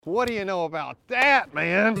What do you know about that,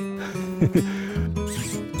 man?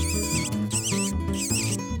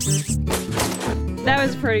 That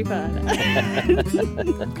was pretty fun.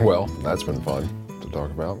 Well, that's been fun to talk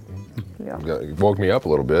about. Yeah. It woke me up a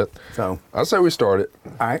little bit. So, I say we start it.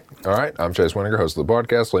 all right. All right, I'm Chase Winiger, host of the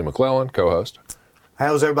podcast. Lee McClellan, co-host.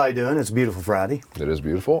 How's everybody doing? It's a beautiful Friday. It is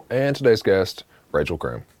beautiful. And today's guest, Rachel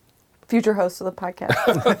Crim. Future host of the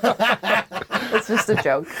podcast. It's just a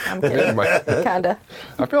joke. I'm kidding. Kinda.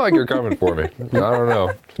 I feel like you're coming for me. I don't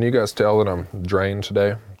know. Can you guys tell that I'm drained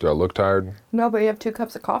today? Do I look tired? No, but you have 2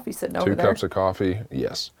 cups of coffee sitting over 2 there. cups of coffee?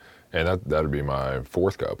 Yes. And that'd be my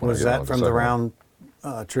 4th cup. When Was I get on that from second the one.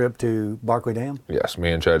 round trip to Barkley Dam? Yes,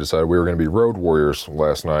 me and Chad decided we were going to be road warriors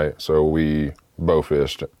last night, so we bow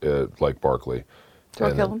fished at Lake Barkley. Do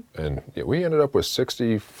I kill them? And yeah, we ended up with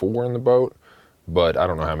 64 in the boat, but I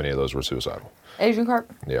don't know how many of those were suicidal. Asian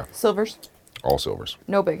carp? Yeah, Silvers? all silvers.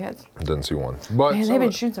 No big heads. Didn't see one. But Man, some they've been of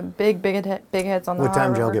it- shooting some big heads on the What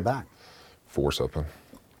time Ohio did y'all River. get back? 4 something.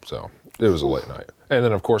 So it was a late night. And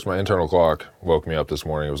then, of course, my internal clock woke me up this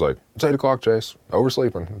morning. It was like, it's 8 o'clock, Chase.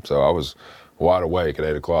 Oversleeping. So I was wide awake at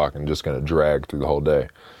 8 o'clock and just going to drag through the whole day.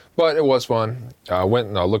 But it was fun. I went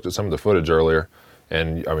and I looked at some of the footage earlier,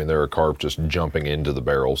 and I mean, there were carp just jumping into the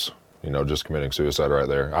barrels, just committing suicide right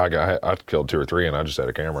there. I killed 2 or 3, and I just had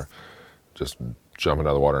a camera just jumping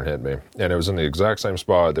out of the water and hit me. And it was in the exact same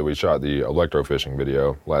spot that we shot the electrofishing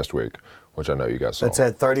video last week, which I know you guys saw. That's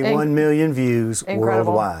at 31 million views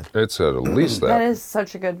Incredible. worldwide. It's at least that. That is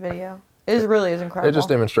such a good video. It really is incredible. It just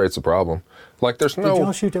demonstrates the problem. Like, there's Did y'all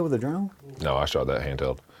no... shoot that with a drone? No, I shot that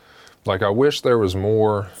handheld. Like, I wish there was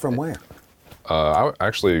more... From where? I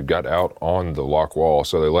actually got out on the lock wall,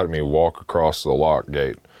 so they let me walk across the lock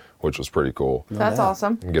gate, which was pretty cool. That's doubt.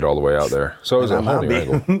 awesome. And get all the way out there. So it was a And whole I'm new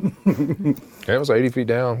out angle. And it was 80 feet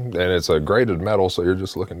down, and it's a graded metal, so you're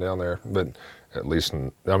just looking down there. But at least,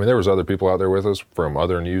 there was other people out there with us from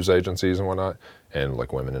other news agencies and whatnot, and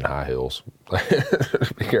like women in high heels.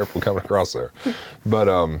 Be careful coming across there. But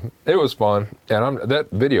it was fun, and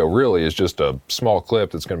that video really is just a small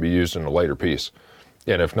clip that's going to be used in a later piece.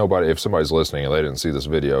 And if somebody's listening and they didn't see this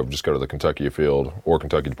video, just go to the Kentucky Field or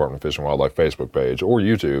Kentucky Department of Fish and Wildlife Facebook page or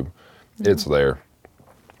YouTube. It's there.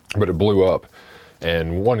 But it blew up.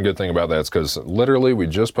 And one good thing about that is because literally we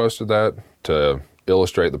just posted that to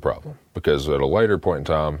illustrate the problem. Because at a later point in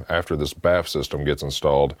time, after this BAF system gets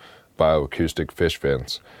installed, bioacoustic fish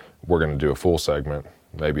fence, we're going to do a full segment,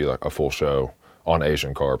 maybe like a full show on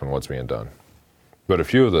Asian carp and what's being done. But a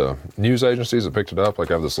few of the news agencies that picked it up, like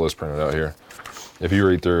I have this list printed out here. If you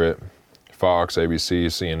read through it, Fox, ABC,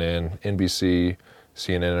 CNN, NBC,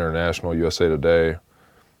 CNN International, USA Today,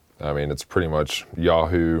 it's pretty much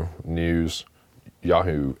Yahoo News,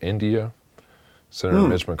 Yahoo India, Senator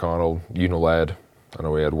Mitch McConnell, Unilad. I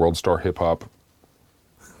know we had World Star Hip Hop,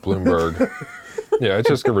 Bloomberg. Yeah, it's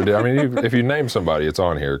just ridiculous. If you name somebody, it's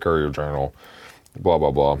on here, Courier Journal, blah,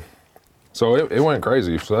 blah, blah. So it went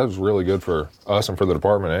crazy. So that was really good for us and for the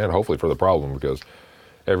department and hopefully for the problem, because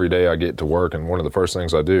every day I get to work and one of the first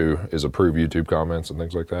things I do is approve YouTube comments and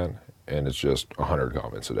things like that. And it's just 100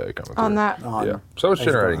 comments a day coming through. On that. Yeah. So it's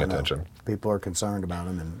generating I know. attention. People are concerned about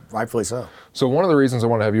them, and rightfully so. So one of the reasons I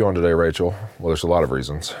want to have you on today, Rachel, well, there's a lot of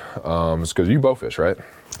reasons, is because you bowfish, right?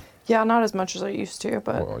 Yeah, not as much as I used to,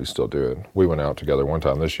 but Well, you still do it. We went out together one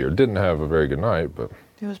time this year. Didn't have a very good night, but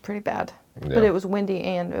it was pretty bad. Yeah. But it was windy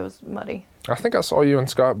and it was muddy. I think I saw you and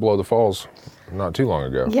Scott below the falls not too long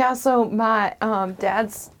ago. Yeah, so my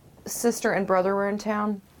dad's sister and brother were in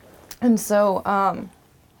town. And so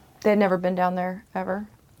they'd never been down there ever.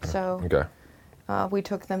 So Okay. we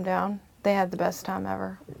took them down. They had the best time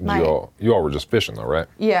ever. You all were just fishing though, right?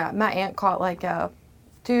 Yeah, my aunt caught like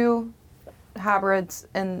 2 hybrids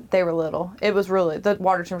and they were little. It was really, the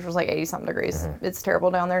water temperature was like 80-something degrees. It's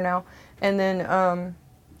terrible down there now. And then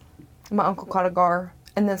my uncle caught a gar,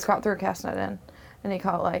 and then Scott threw a cast net in. And he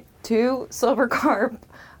caught like 2 silver carp,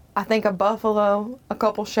 I think a buffalo, a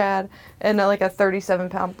couple shad, and like a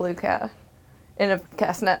 37-pound blue cat in a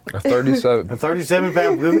cast net. A 37. A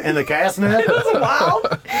 37-pound blue and the cast net? It was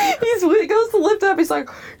wild. He goes to lift up. He's like,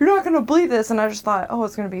 "You're not going to bleed this." And I just thought, oh,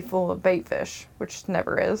 it's going to be full of bait fish, which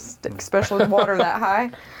never is, especially with water that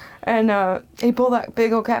high. And he pulled that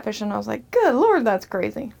big old catfish, and I was like, good Lord, that's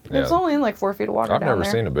crazy. Yeah. It's only in like 4 feet of water I've down never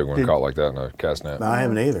there. seen a big one caught like that in a cast net. I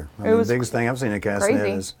haven't either. It was the biggest thing I've seen in a cast net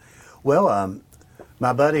crazy. is,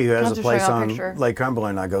 my buddy who I'll has a just place show you a on picture. Lake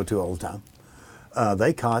Cumberland I go to all the time,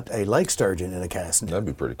 they caught a lake sturgeon in a cast net. That'd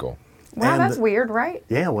be pretty cool. Wow, And that's weird, right?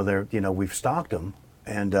 Yeah, well, we've stocked them,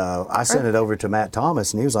 and I sent it over to Matt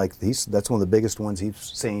Thomas, and he was like, that's one of the biggest ones he's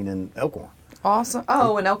seen in Elkhorn. Awesome.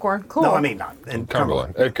 Oh, and Elkhorn. Cool. No, I mean not in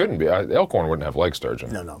Cumberland. It couldn't be. Elkhorn wouldn't have lake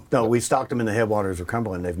sturgeon. No. We stocked them in the headwaters of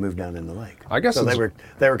Cumberland. They've moved down in the lake. I guess so. it's-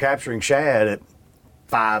 They were capturing shad at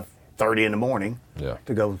 5:30 in the morning. Yeah.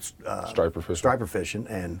 To go striper fishing,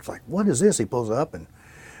 and it's like, what is this? He pulls up and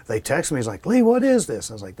they text me. He's like, Lee, what is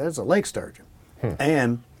this? I was like, that's a lake sturgeon.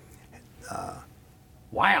 And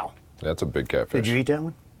wow, That's a big catfish. did you eat that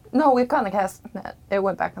one? No, we've caught the cast net. It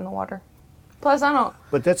went back in the water. Plus, I don't.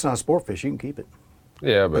 But that's not a sport fish. You can keep it.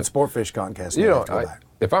 Yeah, But but sport fish caught in cast you net know, have to go back.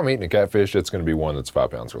 if I'm eating a catfish, it's going to be one that's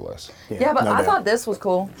 5 pounds or less. Yeah, but no I doubt. thought this was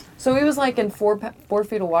cool. So he was like in 4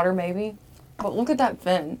 feet of water, maybe. But look at that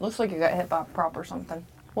fin. Looks like you got hit by a prop or something.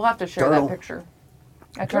 We'll have to share Turtle. that picture.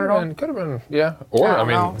 A turtle. Could have been, yeah. Or I I don't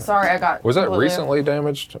mean, know. Sorry, I got. was that completely- recently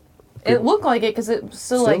damaged? It looked like it because it was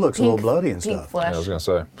still like looks a pink, little bloody and pink stuff. flesh. I was going to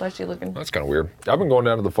say. Fleshy looking. That's kind of weird. I've been going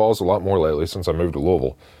down to the falls a lot more lately since I moved to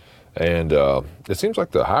Louisville. And it seems like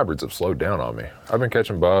the hybrids have slowed down on me. I've been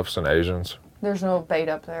catching buffs and Asians. There's no bait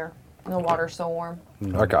up there. The water's so warm.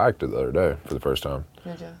 I kayaked it the other day for the first time.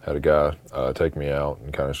 Did you? Had a guy take me out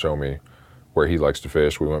and kind of show me where he likes to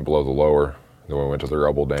fish. We went below the lower, then we went to the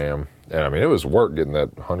Rubble Dam. And I mean, it was work getting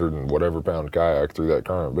that 100 and whatever pound kayak through that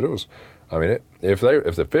current. But it was, I mean, if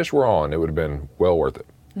the fish were on, it would have been well worth it.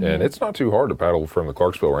 And it's not too hard to paddle from the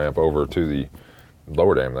Clarksville ramp over to the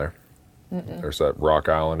lower dam there. There's that rock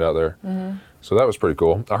island out there. So that was pretty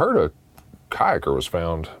cool. I heard a kayaker was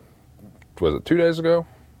found, was it 2 days ago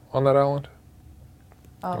on that island?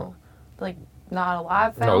 Oh, like not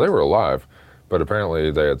alive? No, they were alive, but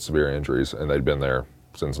apparently they had severe injuries and they'd been there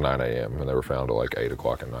since 9 a.m. and they were found at like 8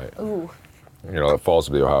 o'clock at night. Ooh. You know, that Falls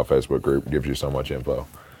of the Ohio Facebook group gives you so much info.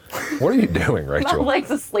 What are you doing, My Rachel?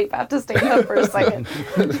 leg's asleep. I have to stand up for a second.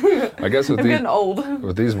 I guess I'm getting old.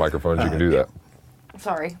 with these microphones you can do that.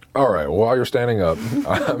 Sorry. All right, while you're standing up,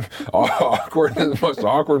 awkward, the most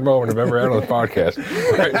awkward moment I've ever had on the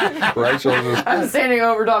podcast. Rachel's just, I'm standing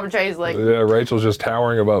over top of Chase leg. yeah, Rachel's just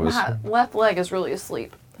towering above us. My left leg is really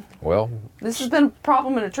asleep. Well, This has been a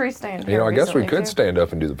problem in a tree stand. you know, I guess we recently, could too. stand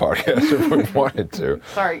up and do the podcast if we wanted to.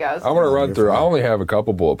 Sorry, guys. I'm going to run through. I only have a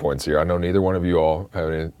couple bullet points here. I know neither one of you all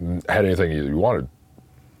had anything you wanted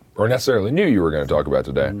or necessarily knew you were going to talk about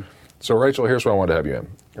today. So, Rachel, here's what I wanted to have you in.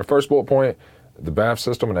 Your first bullet point, the BAF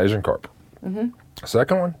system and Asian carp.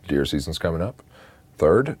 Second one, deer season's coming up.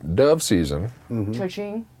 Third, dove season.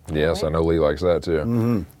 Cha-ching. Yes, I know Lee likes that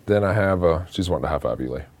too. Then I have, she's wanting to high five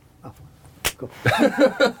you, Lee. Cool.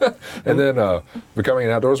 And then becoming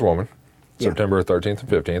an outdoors woman, Yeah. September 13th and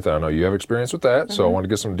 15th. I know you have experience with that, so I want to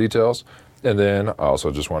get some details. And then I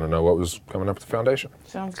also just want to know what was coming up at the foundation.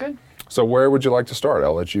 Sounds good. So where would you like to start?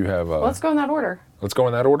 I'll let you have. Let's go in that order. Let's go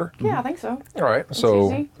in that order. Yeah, I think so. All right.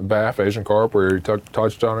 So easy. BAF, Asian carp, where you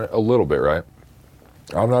touched on it a little bit, right?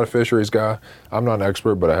 I'm not a fisheries guy. I'm not an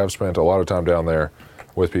expert, but I have spent a lot of time down there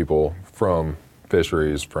with people from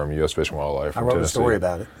fisheries, from U.S. Fish and Wildlife. I from wrote a Tennessee. story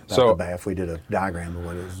about it, about So- the BAF. We did a diagram of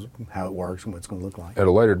what it is, how it works, and what it's going to look like. At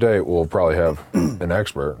a later date, we'll probably have an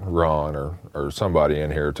expert, Ron or somebody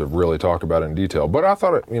in here to really talk about it in detail. But I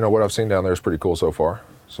thought, what I've seen down there is pretty cool so far.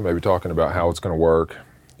 So maybe talking about how it's going to work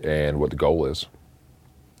and what the goal is.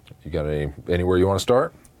 You got anywhere you want to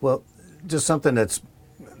start? Well, just something that's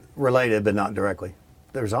related but not directly.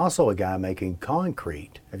 There's also a guy making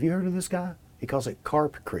concrete. Have you heard of this guy? He calls it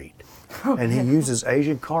carpcrete, and he uses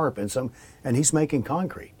Asian carp and he's making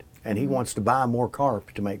concrete, and he wants to buy more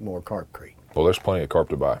carp to make more carpcrete. Well, there's plenty of carp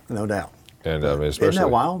to buy. No doubt. And I mean, especially, Isn't that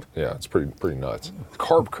wild? Yeah, it's pretty nuts.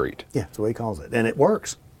 Carpcrete. Yeah, that's what he calls it, and it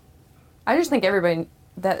works. I just think everybody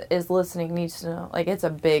that is listening needs to know, like, it's a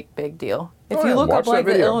big, big deal. If Oh, you yeah, look watch up, that like,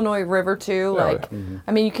 the video. Illinois River, too, Yeah, like,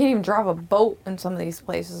 I mean, you can't even drive a boat in some of these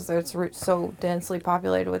places. It's so densely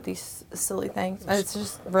populated with these silly things. And it's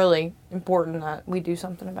just really important that we do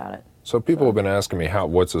something about it. So people have been asking me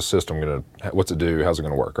what's the system what's it do, how's it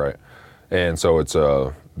gonna work, right? And so it's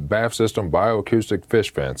a BAF system, bioacoustic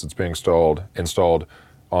fish fence. It's being installed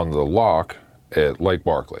on the lock at Lake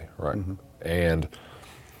Barkley, right? And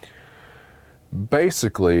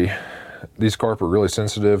basically, these carp are really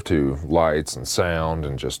sensitive to lights and sound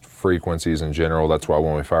and just frequencies in general. That's why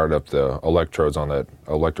when we fired up the electrodes on that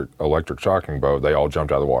electric shocking boat, they all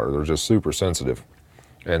jumped out of the water. They're just super sensitive.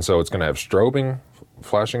 And so it's going to have strobing,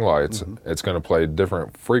 flashing lights. It's going to play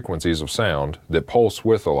different frequencies of sound that pulse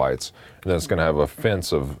with the lights. And then it's going to have a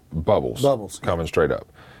fence of bubbles coming straight up.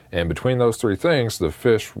 And between those three things, the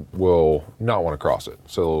fish will not want to cross it.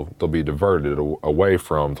 So they'll be diverted away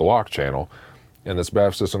from the lock channel. And this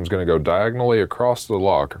BAF system is going to go diagonally across the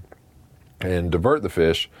lock and divert the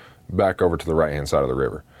fish back over to the right-hand side of the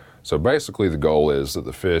river. So basically the goal is that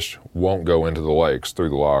the fish won't go into the lakes through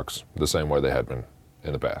the locks the same way they had been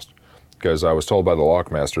in the past. because I was told by the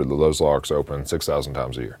lock master that those locks open 6,000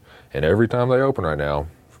 times a year. And every time they open right now,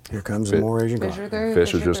 Here comes more Asian Fish are carp. through.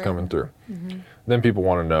 fish are just coming through. Then people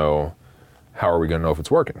want to know, how are we going to know if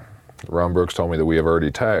it's working? Ron Brooks told me that we have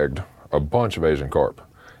already tagged a bunch of Asian carp,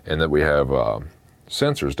 and that we have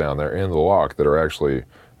sensors down there in the lock that are actually,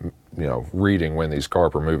 reading when these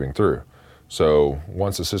carp are moving through. So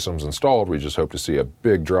once the system's installed, we just hope to see a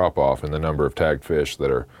big drop off in the number of tagged fish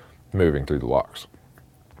that are moving through the locks.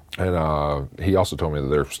 And he also told me that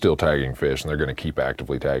they're still tagging fish, and they're going to keep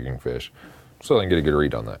actively tagging fish, so they can get a good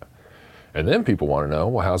read on that. And then people want to know,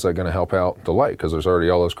 well, how's that going to help out the lake? Because there's already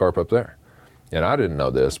all those carp up there. And I didn't know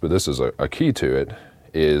this, but this is a key to it,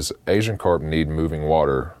 is Asian carp need moving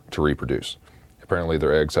water to reproduce. Apparently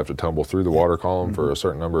their eggs have to tumble through the water column for a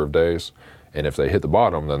certain number of days, and if they hit the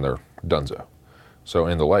bottom, then they're donezo. So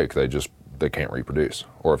in the lake, they can't reproduce.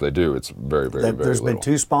 Or if they do, it's very, very, very There's little. been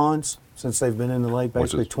 2 spawns since they've been in the lake, Which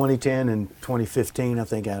basically is- 2010 and 2015, I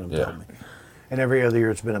think Adam Yeah. told me. And every other year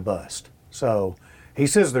it's been a bust. So he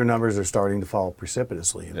says their numbers are starting to fall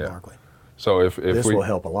precipitously in Yeah. Barkley. So if This we will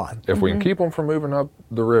help a lot. If we can keep them from moving up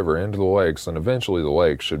the river into the lakes, then eventually the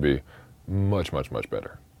lakes should be much, much, much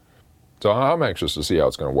better. So I'm anxious to see how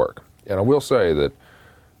it's going to work. And I will say that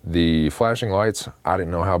the flashing lights, I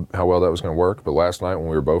didn't know how well that was going to work, but last night when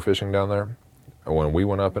we were bow fishing down there, when we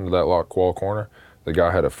went up into that lock wall corner, the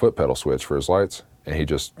guy had a foot pedal switch for his lights, and he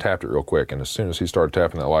just tapped it real quick. And as soon as he started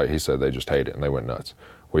tapping that light, he said they just hate it, and they went nuts.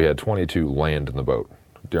 We had 22 land in the boat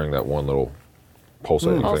during that one little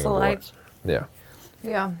pulsating thing. Also on the light. lights. Yeah.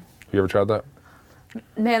 Yeah. You ever tried that?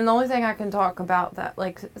 Man, the only thing I can talk about that,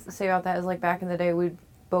 say about that, is back in the day we'd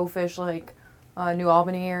bow fish New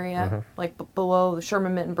Albany area, below the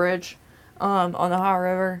Sherman Minton Bridge, on the Ohio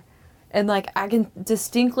River, and I can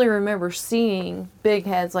distinctly remember seeing big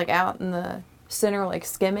heads out in the center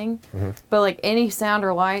skimming, but any sound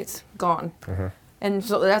or lights gone, and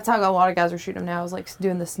so that's how a lot of guys are shooting them now, is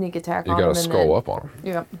doing the sneak attack You on got them. to and skull then- up on them.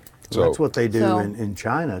 Yeah. So That's what they do So- in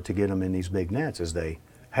China to get them in these big nets, is they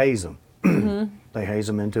haze them. They haze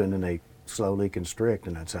them into it, and then they slowly constrict,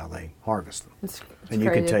 and that's how they harvest them. It's And you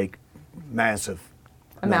can crazy. take massive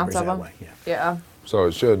Amounts numbers of that them. way. Yeah. Yeah. So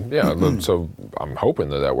it should, yeah. So I'm hoping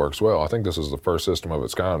that works well. I think this is the first system of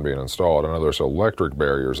its kind being installed. I know there's electric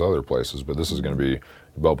barriers other places, but this is going to be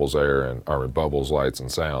bubbles bubbles, lights,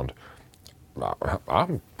 and sound.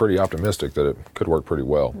 I'm pretty optimistic that it could work pretty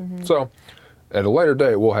well. So at a later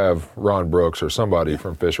date, we'll have Ron Brooks or somebody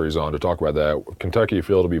from Fisheries on to talk about that. Kentucky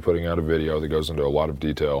Field will be putting out a video that goes into a lot of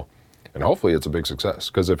detail, and hopefully it's a big success.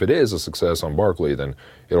 Because if it is a success on Barkley, then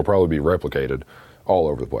it'll probably be replicated all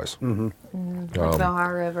over the place. The Ohio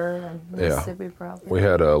River and Mississippi probably. We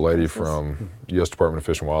had a lady from U.S. Department of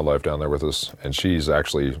Fish and Wildlife down there with us, and she's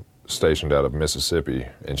actually stationed out of Mississippi,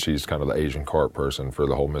 and she's kind of the Asian carp person for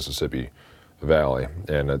the whole Mississippi Valley.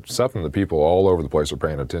 And it's something that people all over the place are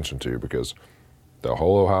paying attention to, because the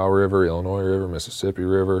whole Ohio River, Illinois River, Mississippi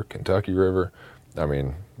River, Kentucky River, I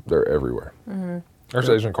mean, they're everywhere. There's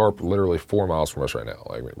Asian carp literally 4 miles from us right now,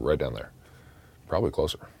 right down there. Probably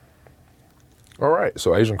closer. All right,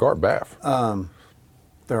 so Asian carp, Baff.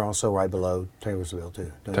 They're also right below Taylorsville,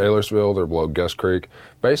 too. don't they? Taylorsville, they're below Gus Creek.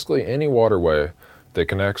 Basically, any waterway that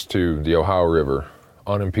connects to the Ohio River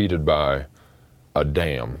unimpeded by a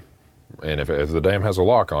dam. And if the dam has a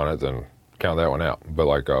lock on it, then count that one out. But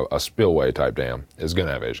a spillway type dam is going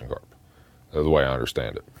to have Asian carp, the way I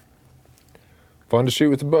understand it. Fun to shoot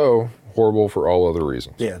with the bow, horrible for all other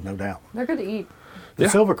reasons. Yeah, no doubt. They're good to eat. The Yeah.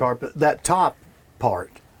 silver carp, that top part,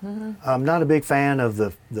 I'm not a big fan of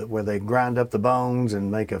the where they grind up the bones and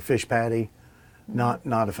make a fish patty. Not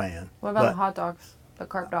a fan. What about But the hot dogs? The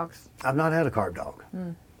carp dogs? I've not had a carp dog.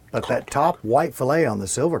 But that top white fillet on the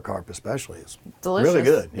silver carp especially is Delicious. really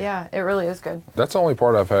good. Yeah, it really is good. That's the only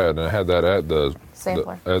part I've had, and I had that at the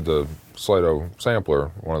Sampler. at the Slato Sampler,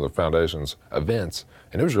 one of the foundation's events,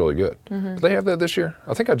 and it was really good. Did they have that this year?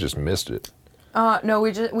 I think I just missed it. No,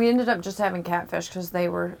 we ended up just having catfish because they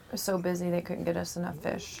were so busy they couldn't get us enough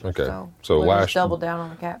fish. Okay. So So we last- just doubled down on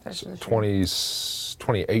the catfish. This year.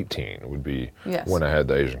 2018 would be Yes. when I had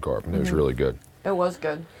the Asian carp, and it was really good. It was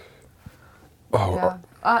good. Oh,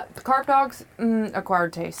 Yeah. Carp dogs,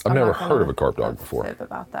 acquired taste. I've I'm never not gonna heard of a carp dog before. fib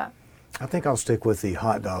about that. I think I'll stick with the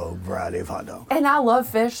hot dog variety of hot dog. And I love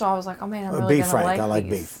fish, so I was like, oh man, I'm really Beef gonna frank, like I like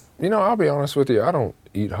these. beef. you know, I'll be honest with you. I don't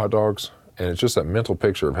eat hot dogs, and it's just that mental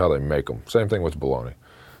picture of how they make them. Same thing with bologna.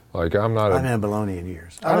 I'm not I haven't a, had bologna in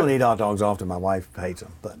years. I don't eat hot dogs often. My wife hates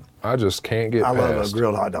them, but I just can't get I love a past.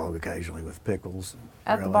 grilled hot dog occasionally with pickles.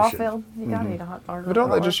 At the relish ball and- field, you gotta eat a hot dog. But don't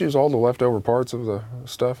they just use all the leftover parts of the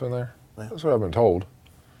stuff in there? Yeah. That's what I've been told.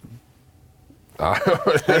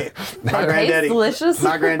 Hey, my tastes delicious.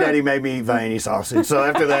 My granddaddy made me eat Viennese sausage, so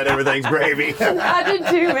after that, everything's gravy. I did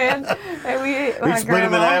too, man. And We split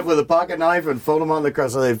them in half with a pocket knife and fold them on the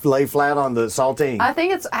crust so they lay flat on the saltine. I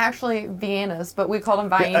think it's actually Vienna's, but we call them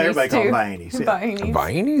Viennese everybody too. call them Viennese, yeah. Viennese.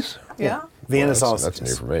 Viennes? Yeah. Vienna That's sausages.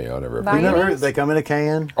 new for me. I never. Viennese? You never heard? They come in a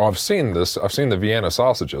can. Oh, I've seen this. I've seen the Vienna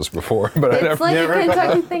sausages before, but I It's never. like never a heard about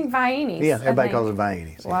Kentucky thing, Viennese. Yeah, I everybody think. calls them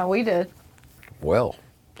Viennese. Wow, we did. Well,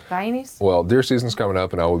 Viennese? well, deer season's coming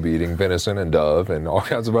up, and I will be eating venison and dove and all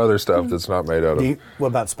kinds of other stuff that's not made out of. What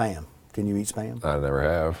about Spam? Can you eat Spam? I never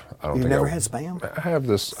have. I don't You've think never I, had Spam? I have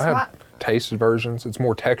this. I have tasted versions. It's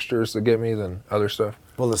more textures that get me than other stuff.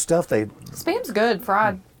 Well, the stuff they... Spam's good,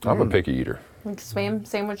 fried. I'm a picky eater. Like Spam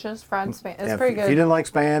sandwiches, fried Spam. It's Yeah, pretty if good. you didn't like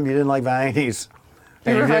Spam, you didn't like Viennese,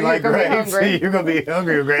 and you You're didn't like gonna be grapes, hungry. you're going to be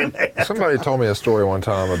hungry with granddad. Somebody told me a story one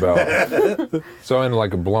time about so in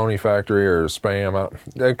like a bologna factory or Spam,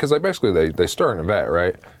 because they stir in a vat,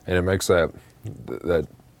 right, and it makes that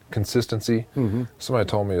consistency. Somebody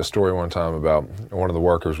told me a story one time about one of the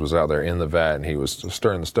workers was out there in the vat and he was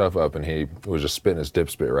stirring the stuff up and he was just spitting his dip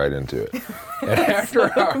spit right into it. And after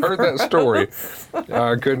I heard that story, I just Well,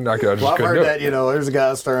 I've couldn't heard do that, it. there's a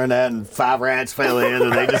guy stirring that and 5 rats fell in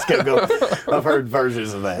and they just kept going. I've heard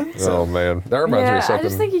versions of that. Oh man, that reminds me Yeah, of I something.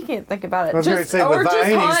 just think you can't think about it. I was gonna say, or the just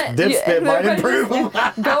Viennese hunt. dip spit might improve.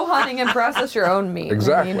 Go hunting and process your own meat. and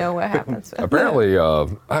Exactly. You know what happens. Apparently,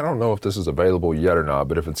 I don't know if this is available yet or not,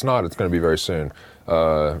 but if it's not, it's going to be very soon.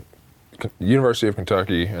 University of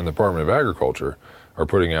Kentucky and the Department of Agriculture are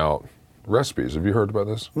putting out recipes. Have you heard about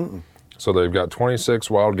this? So they've got 26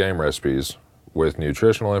 wild game recipes with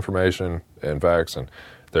nutritional information and facts, and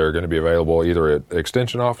they're going to be available either at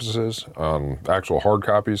extension offices, actual hard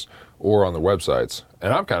copies, or on the websites.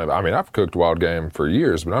 And I've cooked wild game for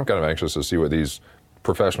years, but I'm kind of anxious to see what these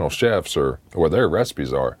professional chefs or what their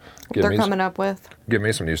recipes are. They're coming up with. Give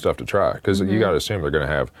me some new stuff to try, because you got to assume they're going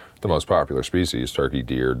to have the most popular species: turkey,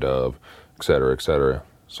 deer, dove, et cetera, et cetera.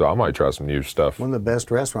 So I might try some new stuff. One of the best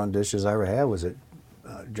restaurant dishes I ever had was at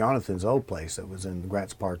Jonathan's old place that was in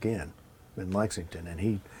Gratz Park Inn in Lexington, and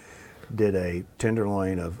he did a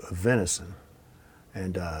tenderloin of venison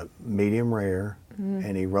and medium rare,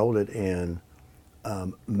 and he rolled it in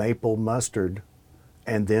maple mustard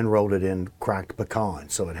and then rolled it in cracked pecan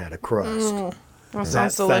so it had a crust. That That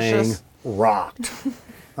sounds delicious. thing rocked.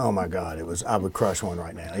 Oh my God, I would crush one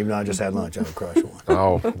right now. Even though I just had lunch, I would crush one.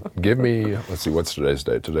 Oh, give me, let's see, what's today's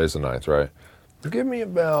date? Today's the 9th, right? Give me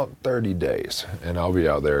about 30 days, and I'll be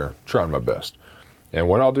out there trying my best. And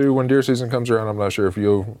what I'll do when deer season comes around, I'm not sure if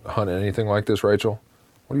you hunt anything like this, Rachel.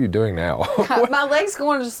 What are you doing now? My leg's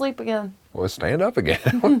going to sleep again. Well, stand up again.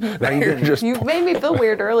 Now you're just, You made me feel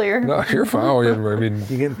weird earlier. no, you're fine. I mean,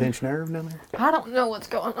 You getting pinched nerve down there? I don't know what's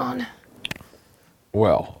going on.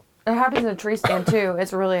 well, It happens in a tree stand too.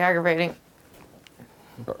 It's really aggravating.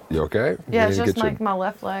 you okay? Yeah, You it's need to just get like my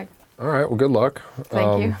left leg. All right, well, good luck.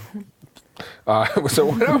 Thank you. So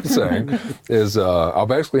what I'm saying is I'll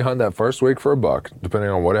basically hunt that first week for a buck, depending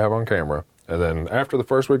on what I have on camera. And then after the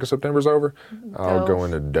first week of September's over, I'll go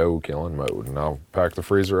into doe killing mode. And I'll pack the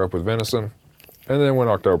freezer up with venison. And then when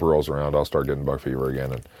October rolls around, I'll start getting buck fever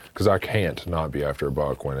again. Because I can't not be after a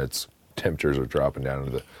buck when temperatures are dropping down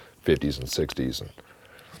into the 50s and 60s. And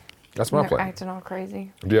that's my They're plan. acting all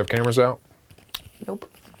crazy. Do you have cameras out? Nope.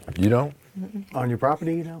 You don't? On your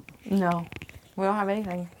property, you don't? No. We don't have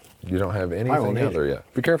anything. You don't have won't anything need out there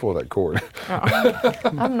yet. Be careful with that cord.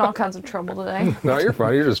 I'm in all kinds of trouble today. No, you're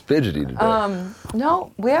fine. You're just fidgety today.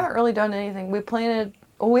 No, we haven't really done anything. We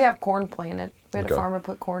have corn planted. We had Okay. a farmer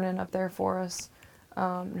put corn in up there for us.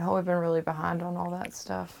 No, we've been really behind on all that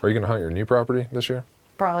stuff. Are you going to hunt your new property this year?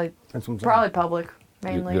 Probably That's what I'm saying. probably public,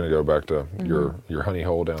 You're mainly. going to go back to your honey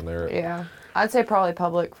hole down there? Yeah. I'd say probably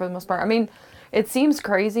public for the most part. I mean, it seems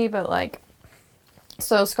crazy, but like,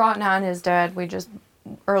 so Scott and I and his dad, we just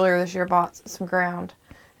earlier this year bought some ground.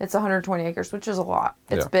 It's 120 acres, which is a lot.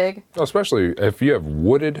 It's Yeah. big. Especially if you have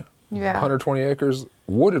wooded Yeah. 120 acres,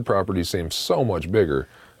 wooded property seems so much bigger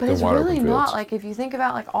But than it's wide really open not. fields. Like, if you think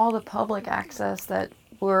about like all the public access that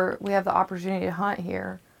we have the opportunity to hunt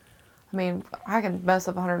here. I mean, I can mess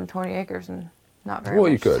up 120 acres and not very Well,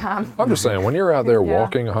 you much could. time. I'm just saying, when you're out there Yeah.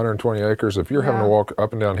 walking 120 acres, if you're having to Yeah. walk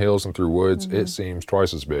up and down hills and through woods, it seems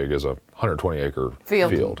twice as big as a 120 acre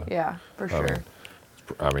field. Yeah, for sure.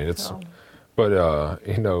 I mean, it's, So- but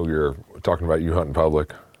you're talking about you hunting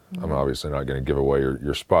public. I'm obviously not going to give away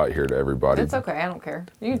your spot here to everybody. It's okay. I don't care.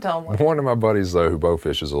 You can tell them what. One of my buddies, though, who bow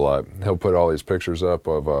fishes a lot, he'll put all these pictures up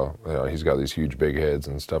of, he's got these huge big heads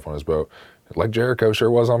and stuff on his boat. like Jericho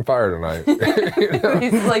sure was on fire tonight.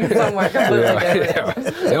 He's like somewhere completely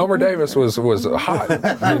different. Yeah. Elmer Davis was hot,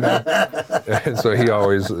 you know, and so he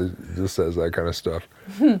always just says that kind of stuff.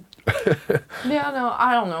 Yeah, no,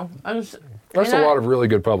 I don't know. There's a lot of really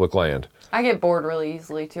good public land. I get bored really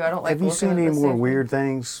easily too. I don't like. Have you looking seen at any the more same weird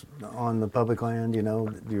things on the public land, you know,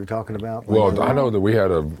 that you were talking about? Well, I know that we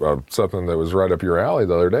had something that was right up your alley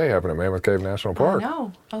the other day happening at Mammoth Cave National thing. Park. I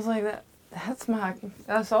know. I was like that.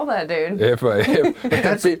 I saw that dude.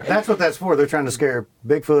 That's what that's for. They're trying to scare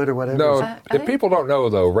Bigfoot or whatever. No, I if think- people don't know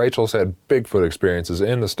though, Rachel's had Bigfoot experiences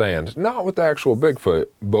in the stand, not with the actual Bigfoot,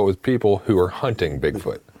 but with people who are hunting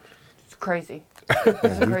Bigfoot. It's crazy.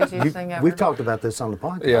 It's the craziest thing ever. We've talked about this on the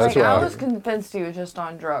podcast. Yeah, that's Like, I right. was convinced he was just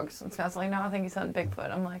on drugs. And Scott's like, no, I think he's hunting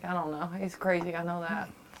Bigfoot. I'm like, I don't know. He's crazy. I know that.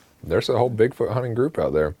 There's a whole Bigfoot hunting group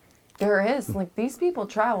out there. There is. Like, these people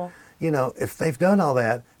travel. You know, if they've done all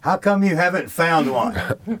that, how come you haven't found one?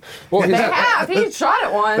 Well, They have. He shot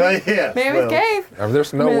at one. Yeah, Mammoth well. Cave. I mean,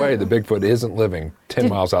 there's no way the Bigfoot isn't living 10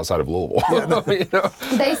 miles outside of Louisville. You know?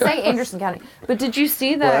 They say Anderson County. But did you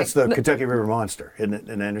see that? Well, that's the Kentucky River Monster, isn't it,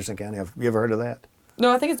 in Anderson County? Have you ever heard of that?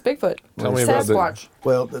 No, I think it's Bigfoot. Tell me about the- Sasquatch.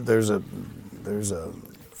 Well, there's a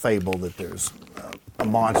fable that there's a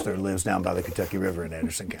monster that lives down by the Kentucky River in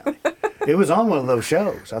Anderson County. It was on one of those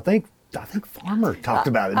shows. I think Farmer talked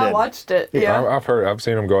about it. I Didn't watched it. Yeah. I've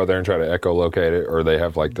seen them go out there and try to echolocate it, or they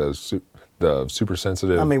have like the super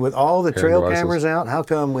sensitive. I mean, with all the hearing trail devices. cameras out, how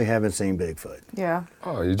come we haven't seen Bigfoot? Yeah.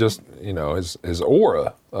 Oh, you just, his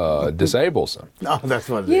aura disables him. Oh, that's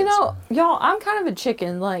what it is. You know, y'all, I'm kind of a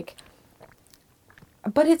chicken, like,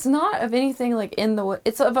 but it's not of anything like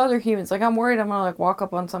it's of other humans. Like, I'm worried I'm gonna like walk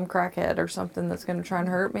up on some crackhead or something that's gonna try and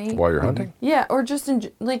hurt me. While you're hunting? Yeah, or just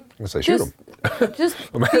like I say shoot just, 'em. just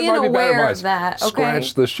It might being be bad aware advice. of that. Okay,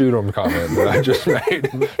 Scratch the shoot 'em comment that I just made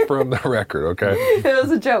from the record, okay? it was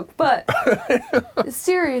a joke, but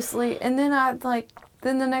seriously. And then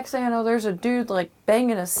then the next thing I know, there's a dude like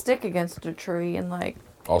banging a stick against a tree and like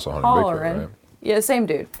Also hunting hollering. Bigfoot, right? Yeah, same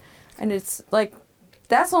dude. And it's like,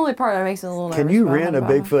 that's the only part that makes it a little nervous. Can you about rent a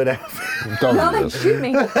hunting about him. Bigfoot outfit? Don't No, do they this. shoot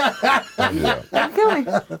me. Don't do that. They'll kill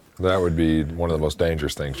me. That would be one of the most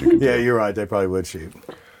dangerous things you could Yeah, do. you're right. They probably would shoot.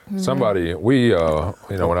 Somebody, when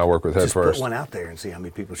I work with Head Just put First, one out there and see how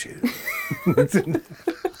many people shoot.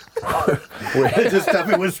 Just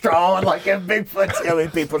stuff it with straw and like a Bigfoot. See how many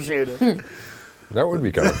people shoot it. that would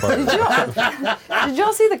be kind of funny. Did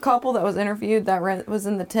y'all see the couple that was interviewed that was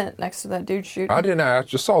in the tent next to that dude shooting? I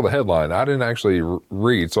just saw the headline. I didn't actually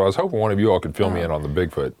read, so I was hoping one of you all could fill me in on the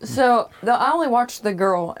Bigfoot. So I only watched the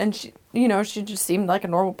girl, and she just seemed like a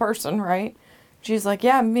normal person, right? She's like,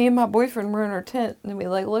 yeah, me and my boyfriend were in our tent, and we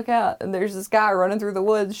like look out, and there's this guy running through the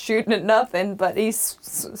woods shooting at nothing, but he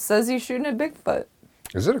says he's shooting at Bigfoot.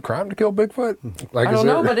 Is it a crime to kill Bigfoot? Like, I don't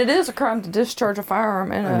know, but it is a crime to discharge a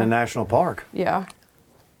firearm in In the a national park, yeah.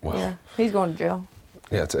 Well, Yeah, he's going to jail.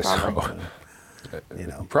 yeah, it's Probably. you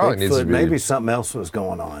know. Probably needs to Bigfoot, be- Maybe something else was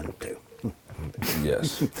going on too.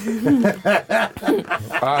 yes.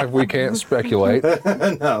 We can't speculate,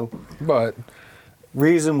 No. but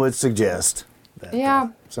Reason would suggest that Yeah.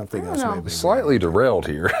 something I else don't may know. be. slightly derailed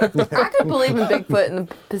here I could believe in Bigfoot in the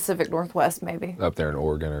Pacific Northwest, maybe. up there in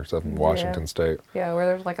Oregon or something, Washington State. Yeah, where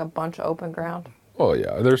there's like a bunch of open ground. Well,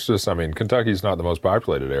 yeah, Kentucky's not the most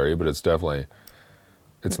populated area, but it's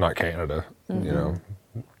not Canada, you know.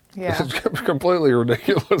 Yeah. It's a completely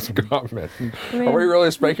ridiculous comment. Are we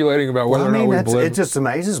really speculating about whether Well, I mean, or not we it believe? just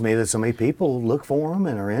amazes me that so many people look for them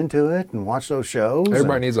and are into it and watch those shows.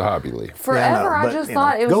 Everybody and, needs a hobby, Lee. Forever, I but, just you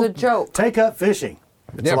thought know, it was go a joke. Take up fishing.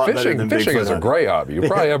 It's a lot better Fishing than is Bigfoot a hunting. great hobby. You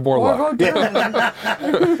probably have more Or luck. go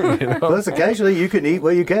hunting. Plus, occasionally you can eat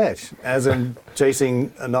what you catch. As in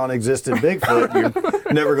chasing a non-existent Bigfoot,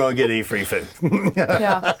 you're never going to get any free food.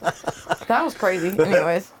 Yeah. That was crazy.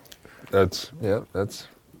 Anyways. That's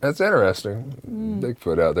interesting.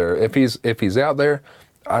 Bigfoot out there. If he's out there,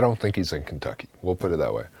 I don't think he's in Kentucky. We'll put it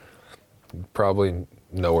that way. Probably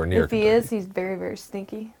nowhere near. If he Kentucky. is, he's very, very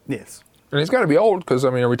stinky. Yes. And he's got to be old because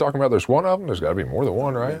are we talking about there's one of them? There's got to be more than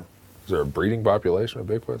one, right? Is there a breeding population of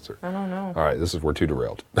Bigfoots? Or? I don't know. All right, we're too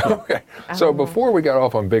derailed. Okay. So before we got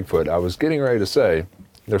off on Bigfoot, I was getting ready to say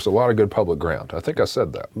there's a lot of good public ground. I think I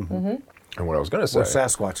said that. Mm-hmm. And what I was going to say, Where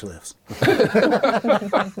Sasquatch lives.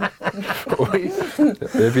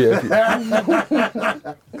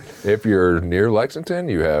 if you're near Lexington,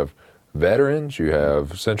 you have Veterans, you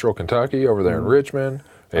have Central Kentucky over there in Richmond.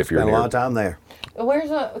 If you're Spent a near lot of time there. Where's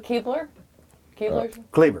Keebler? Keebler's?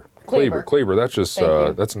 Cleaver. Cleaver, that's just Thank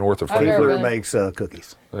you. that's north of I've never Frankfort. Cleaver been. makes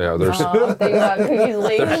cookies. Yeah, there's I'm thinking about cookies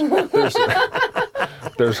leaving.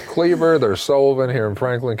 there's Cleaver, there's Sullivan here in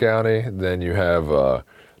Franklin County. Then you have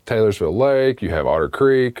Taylorsville Lake. You have Otter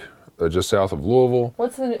Creek, just south of Louisville.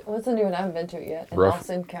 What's the new one? I haven't been to it yet. In Rough-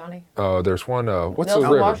 Austin County. There's one. What's Nelson, the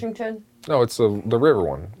river? Washington. No, it's the river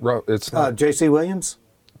one. It's not J.C. Williams.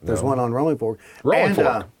 There's one on Rolling Fork. Rolling and,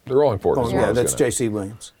 Fork. The Rolling Fork. Is what I yeah, was that's gonna- J.C.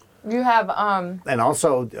 Williams. You have And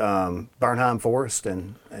also Bernheim Forest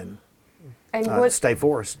and State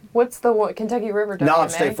Forest. what's the one? Kentucky River WMA?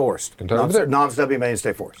 Knobs State Forest. Kentucky- Knobs WMA and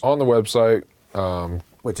State Forest, On the website,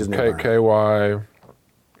 which is near Bernheim. KY.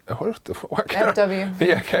 What FW.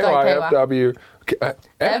 Yeah, KYFW.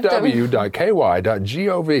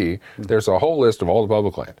 FW.ky.gov. There's a whole list of all the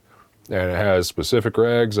public land. And it has specific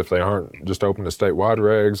regs if they aren't just open to statewide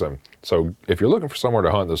regs. So if you're looking for somewhere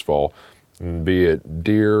to hunt this fall, be it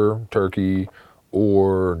deer, turkey,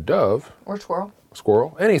 or dove, Or squirrel.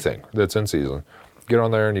 squirrel, anything that's in season, get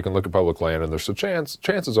on there and you can look at public land. And there's a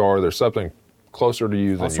chances are there's something closer to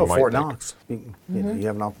you than Also you might Fort think. Knox. You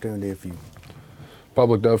have an opportunity if you.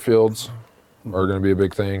 Public dove fields are going to be a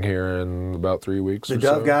big thing here in about 3 weeks. The or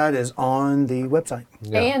Dove so. Guide is on the website.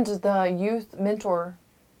 Yeah. And the youth mentor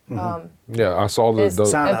Yeah, I saw is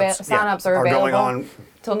those. sign-ups are available going on.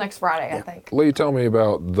 till next Friday, I think. Lee, tell me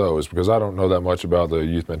about those because I don't know that much about the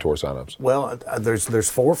youth mentor signups. Well, there's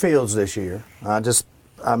 4 fields this year.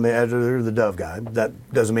 I'm the editor of the Dove Guide.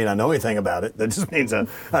 That doesn't mean I know anything about it. That just means I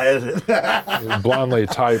edit it. Blindly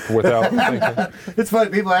type without thinking. It's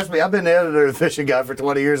funny. People ask me. I've been the editor of the Fishing Guide for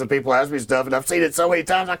 20 years, and people ask me stuff, and I've seen it so many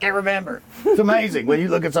times I can't remember. It's amazing when you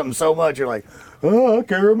look at something so much, you're like, oh, I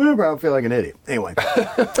can't remember. I feel like an idiot. Anyway,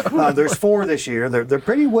 there's 4 this year. They're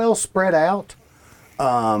pretty well spread out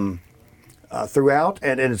throughout,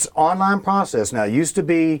 and it's an online process now. It used to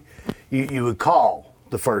be you would call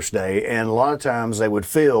the first day, and a lot of times they would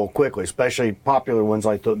fill quickly, especially popular ones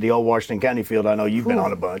like the old Washington County field. I know you've been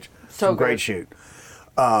on a bunch. So Some great good. shoot.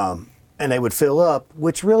 And they would fill up,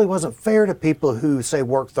 which really wasn't fair to people who, say,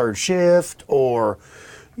 work third shift or,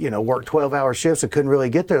 work 12-hour shifts and couldn't really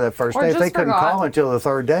get there that first Or day. If just they couldn't forgot. call until the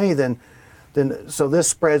third day, then so this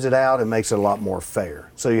spreads it out and makes it a lot more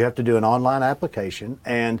fair. So you have to do an online application,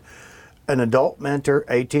 and an adult mentor,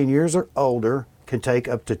 18 years or older, can take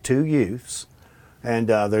up to 2 youths. And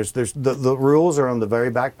there's the rules are on the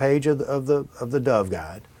very back page of the Dove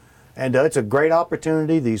Guide, and it's a great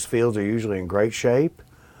opportunity. These fields are usually in great shape.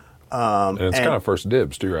 And it's kind of first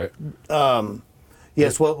dibs too, right?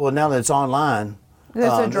 Yes. Well, now that it's online, It's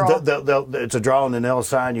a draw. It's a draw, and then they'll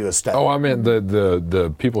assign you a stake. Oh, I meant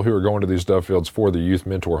the people who are going to these dove fields for the youth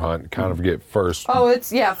mentor hunt kind of get first. Oh,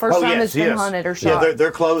 it's first time it's been hunted or shot. Yeah,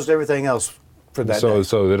 they're closed. Everything else for that day.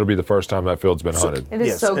 So it'll be the first time that field's been hunted. It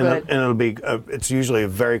is so good. and it'll be. It's usually a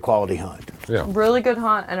very quality hunt. Yeah. Really good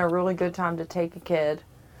hunt and a really good time to take a kid.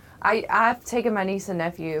 I've taken my niece and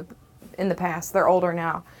nephew in the past. They're older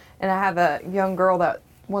now, and I have a young girl that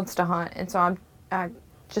wants to hunt, and so I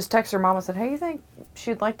just texted her mom and said, "Hey, you think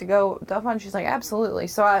she'd like to go dove hunt?" She's like, "Absolutely."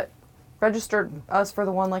 So I registered us for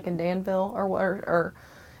the one like in Danville or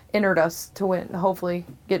entered us to win. Hopefully,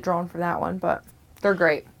 get drawn for that one. But they're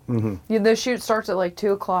great. Mm-hmm. The shoot starts at like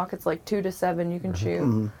 2:00. It's like 2 to 7. You can shoot.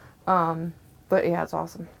 Mm-hmm. But yeah, it's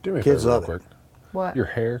awesome. Do me a Kids favor real love it. quick. What? Your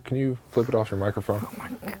hair, can you flip it off your microphone? Oh my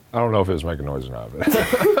God. I don't know if it was making noise or not,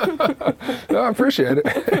 but no, I appreciate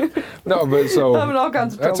it. No, but so Having all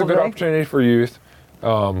kinds of that's a trouble good today. opportunity for youth.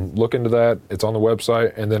 Look into that. It's on the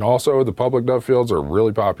website. And then also the public dove fields are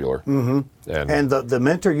really popular. Mm-hmm. And the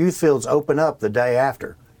mentor youth fields open up the day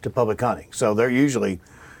after to public hunting, so they're usually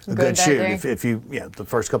a good that shoot day. if you the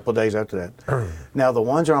first couple of days after that. Now the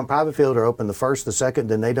ones that are on private field are open the first, the second,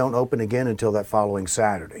 then they don't open again until that following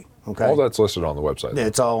Saturday. Okay. All that's listed on the website. Yeah,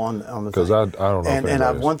 it's all on the Because thing. I don't know if And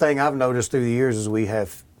anybody's- one thing I've noticed through the years is we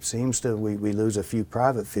lose a few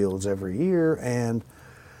private fields every year, and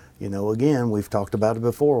again, we've talked about it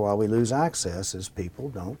before. Why we lose access is people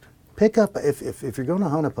don't pick up. If you're going to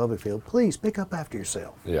hunt a public field, please pick up after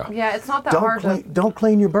yourself. Yeah. Yeah, it's not that hard to. Don't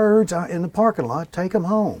clean your birds out in the parking lot. Take them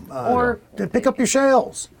home. Or- pick up your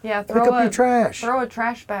shells. Yeah, pick up your trash. Throw a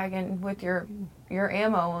trash bag in with your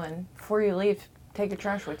ammo, and before you leave, take your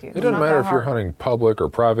trash with you. It doesn't matter if you're hunting public or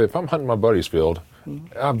private. If I'm hunting my buddy's field,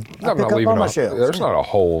 I'm pick not up leaving all my a, shells. there's not a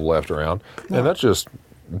hole left around. And that's just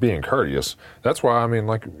being courteous. That's why, I mean,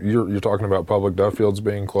 like you're talking about public dove fields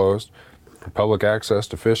being closed, public access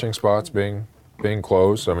to fishing spots being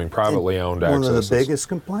closed. I mean, privately owned access. One of the is- biggest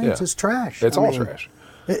complaints yeah. is trash. It's I all mean, trash.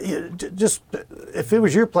 Just if it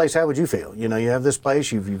was your place, how would you feel? You have this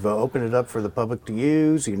place, you've opened it up for the public to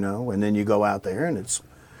use, and then you go out there and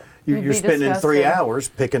you're It'd be spending 3 disgusting. hours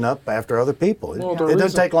picking up after other people. Well, It the doesn't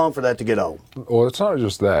reason- take long for that to get old. Well, it's not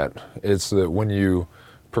just that. It's that when you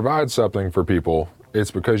provide something for people,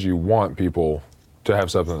 it's because you want people to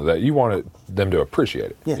have something that you want them to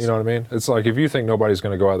appreciate it. Yes. You know what I mean? It's like if you think nobody's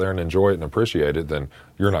going to go out there and enjoy it and appreciate it, then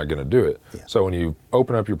you're not going to do it. Yeah. So when you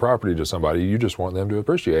open up your property to somebody, you just want them to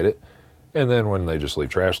appreciate it. And then when they just leave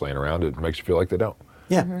trash laying around, it makes you feel like they don't.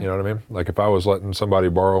 Yeah. You know what I mean? Like if I was letting somebody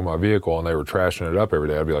borrow my vehicle and they were trashing it up every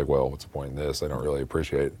day, I'd be like, well, what's the point in this? They don't really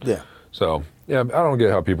appreciate it. Yeah. So, yeah, I don't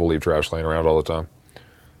get how people leave trash laying around all the time.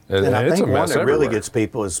 And I it's think a one mess that really everywhere. gets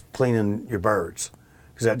people is cleaning your birds,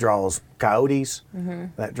 because that draws coyotes,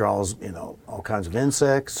 that draws all kinds of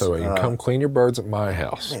insects. So you come clean your birds at my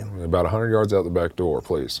house, about 100 yards out the back door,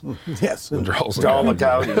 please. yes, draws draw the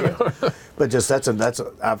coyotes. Yeah. But just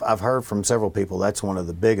I've heard from several people that's one of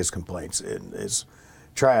the biggest complaints is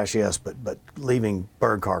trash, yes, but leaving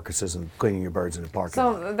bird carcasses and cleaning your birds in the parking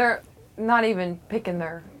lot. So they're not even picking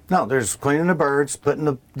their. No, there's cleaning the birds, putting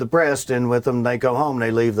the breast in with them. They go home,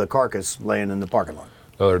 they leave the carcass laying in the parking lot.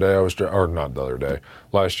 The other day not the other day,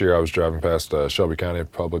 last year I was driving past Shelby County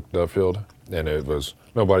Public Dove Field, and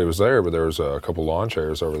nobody was there, but there was a couple lawn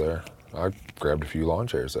chairs over there. I grabbed a few lawn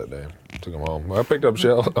chairs that day, took them home. I picked up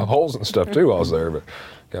holes and stuff too while I was there, but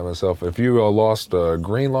got myself, if you lost a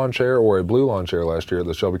green lawn chair or a blue lawn chair last year at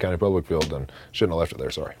the Shelby County Public Field, then shouldn't have left it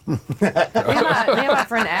there, sorry. Me and my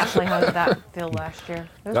friend Ashley hunted that field last year.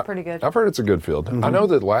 It was pretty good. I've heard it's a good field. I know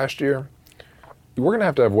that last year, we're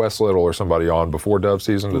going to have Wes Little or somebody on before dove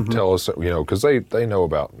season to tell us, because they know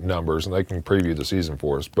about numbers and they can preview the season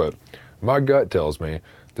for us. But my gut tells me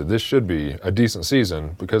that this should be a decent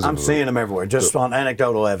season because I'm seeing them everywhere. Just on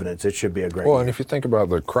anecdotal evidence, it should be a great Well, year. and if you think about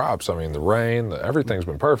the crops, I mean, the rain, everything's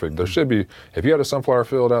been perfect. There should be, if you had a sunflower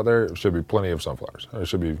field out there, there should be plenty of sunflowers. There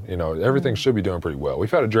should be, everything should be doing pretty well.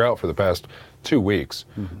 We've had a drought for the past 2 weeks,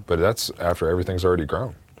 but that's after everything's already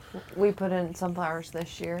grown. We put in sunflowers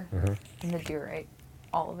this year, and the deer ate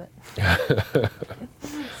all of it.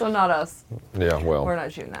 So not us. Yeah, well, We're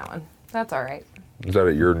not shooting that one. That's all right. is that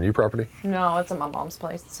at your new property? No, it's at my mom's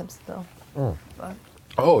place in Simpsonville. But,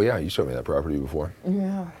 Oh, yeah, you showed me that property before.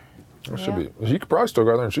 yeah. It should be. You could probably still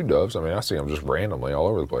go out there and shoot doves. I mean, I see them just randomly all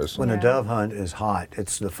over the place. When Yeah. a dove hunt is hot,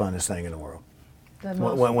 it's the funnest thing in the world. The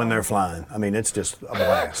most When they're fun. flying, I mean, it's just a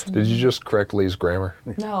blast. Did you just correct Lee's grammar?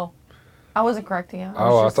 No, I wasn't correcting him.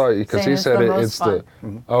 Oh, I thought because he said it's the.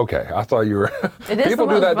 Okay, I thought you were. It is People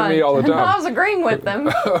the do most that to fun. me all the No, I time. was agreeing with them.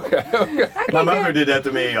 My mother did that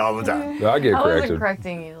to me all the time. I get I wasn't corrected.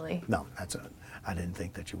 correcting you, Lee. No, I didn't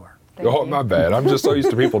think that you were. Thank Oh, you. my bad. I'm just so used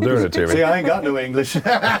to people doing it to See, me. I ain't got no English.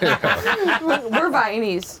 We're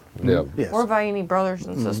Viennese. Yeah. Yes. We're Viennese brothers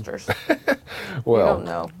and sisters. We Well, don't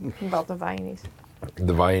know about the Viennese.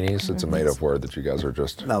 the Viennese, it's a made-up word that you guys are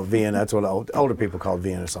just. No, Vienna, that's what older people call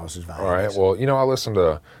Vienna sausage. All right. Well, I listen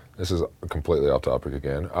to. This is completely off topic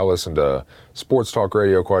again. I listen to sports talk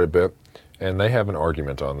radio quite a bit, and they have an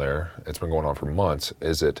argument on there. It's been going on for months.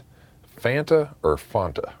 Is it Fanta or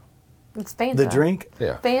Fanta? It's Fanta. The drink?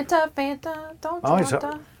 Yeah. Fanta, don't you Always- want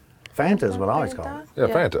to? Fanta is what I always call it. Yeah,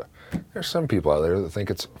 Fanta. There's some people out there that think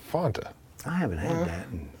it's Fanta. I haven't had that.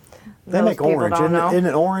 They Those make people orange, don't know. isn't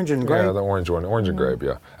it orange and grape? Yeah, the orange one, orange and grape.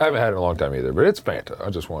 Yeah, I haven't had it in a long time either, but it's Fanta. I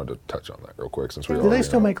just wanted to touch on that real quick since we. Do they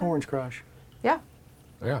still make Orange Crush? Yeah.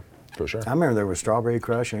 Yeah, for sure. I remember there was Strawberry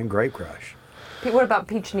Crush and Grape Crush. What about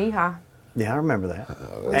Peach Neha? Yeah, I remember that.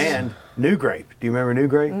 And New Grape. Do you remember New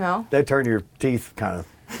Grape? No. That turned your teeth kind of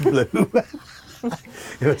blue.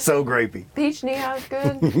 It was so grapey. Peach Neha is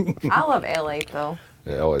good. I love L8 though.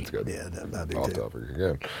 Yeah, L8's good. Yeah, I do Off too. topic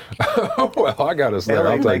again. Well, I got us there.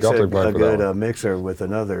 LA I'll makes take a mine for good that one. mixer with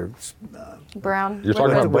another Brown. You're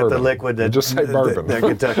talking With about with the bourbon. liquid that Just say bourbon. that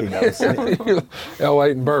Kentucky knows.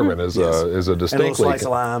 L8 and bourbon is Yes. a And a little distinctly slice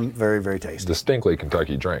of lime, very, very tasty. distinctly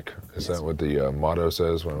Kentucky drink. Is that what the motto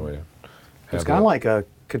says when we? It's have kind of that? like a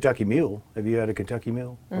Kentucky Mule. Have you had a Kentucky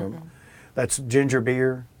Mule? That's ginger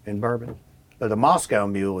beer and bourbon. But a Moscow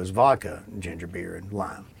Mule is vodka, ginger beer, and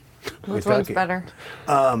lime. Which one's Kentucky. better?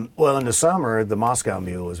 Well, in the summer, the Moscow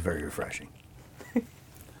Mule is very refreshing. In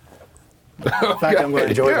fact, I'm going to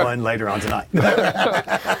enjoy Yeah. one later on tonight.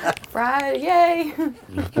 Friday, yay!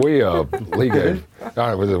 We Lee gave.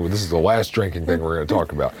 This is the last drinking thing we're going to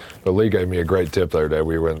talk about. But Lee gave me a great tip the other day.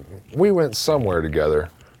 We went somewhere together,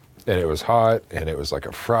 and it was hot, and it was like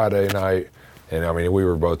a Friday night, and I mean we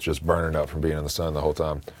were both just burning up from being in the sun the whole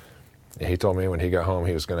time. And he told me when he got home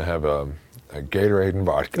he was going to have a Gatorade and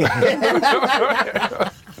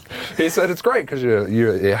vodka. He said it's great because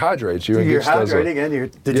it hydrates you. And You're just does hydrating,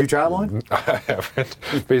 and did you try one? I haven't.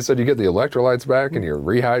 But he said you get the electrolytes back and you're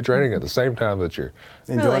rehydrating at the same time that you're.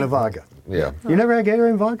 Enjoying Really? a vodka. Yeah. You never had Gatorade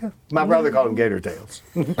and vodka? My brother called them Gator Tails.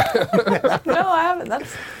 No, I haven't.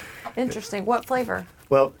 That's interesting. What flavor?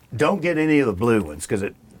 Well, don't get any of the blue ones because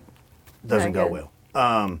it doesn't Not go good.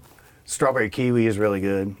 well. Strawberry kiwi is really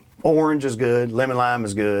good. Orange is good. Lemon lime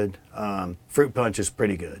is good. Fruit punch is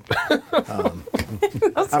pretty good.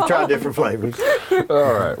 I've tried different flavors.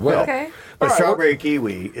 All right. Well, Okay. But strawberry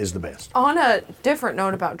kiwi is the best. On a different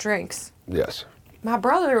note about drinks, yes. my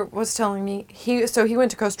brother was telling me he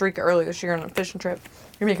went to Costa Rica earlier this year on a fishing trip.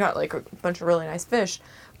 And he got like a bunch of really nice fish.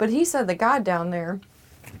 But he said the guy down there,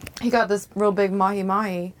 he got this real big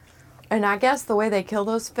mahi-mahi. And I guess the way they kill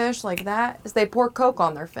those fish like that is they pour Coke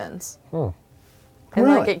on their fins. And like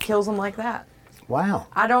Really? it kills them like that. Wow.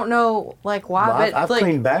 I don't know like why, Well, but I've like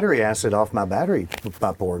cleaned battery acid off my battery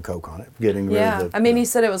by pouring Coke on it, getting rid yeah. of the, I mean, he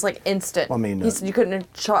said it was like instant. Well, I mean, he said you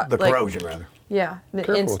couldn't the like, corrosion, rather. Yeah, the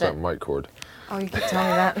Careful with that instant. mic cord. Oh, you keep telling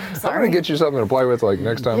me that. I'm I'm sorry. gonna get you something to play with like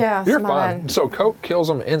next time. Yeah, You're my fine. bad. So Coke kills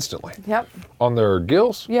them instantly Yep. on their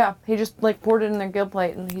gills. Yeah, he just like poured it in their gill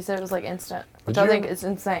plate, and he said it was like instant, which Did I you think ever- is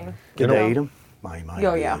insane. Did know- they eat them? My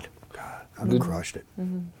Oh, yeah. good. God, I've crushed it.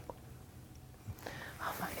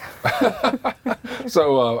 Oh my god.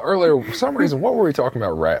 So earlier, for some reason, what were we talking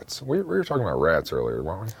about? Rats. We were talking about rats earlier,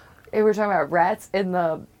 weren't we? We were talking about rats in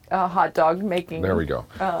the hot dog making. There we go.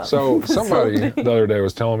 So somebody the other day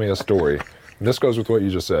was telling me a story. And this goes with what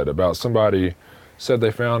you just said about somebody said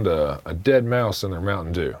they found a dead mouse in their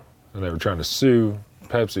Mountain Dew, and they were trying to sue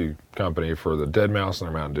Pepsi company for the dead mouse in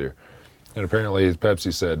their Mountain Dew. And apparently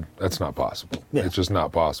Pepsi said that's not possible. Yeah. It's just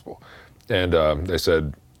not possible. And they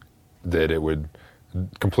said that it would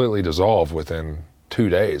completely dissolve within 2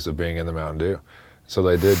 days of being in the Mountain Dew. So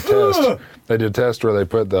they did test. They did test where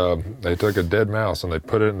they took a dead mouse and they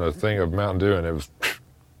put it in a thing of Mountain Dew, and it was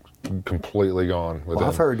completely gone. Well,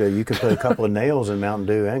 I've heard you can put a couple of nails in Mountain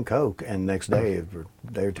Dew and Coke, and next day, or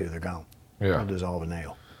day or two, they're gone. Yeah. They'll dissolve a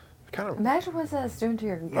nail. Kind of. Imagine what that's doing to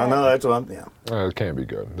your gut. I know, that's what I'm, yeah. It can't be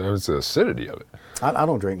good. There's the acidity of it. I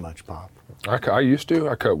don't drink much pop. I used to.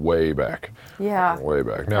 I cut way back. Yeah. Way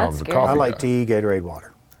back. Now That's I'm a scary. coffee I like guy. tea, Gatorade,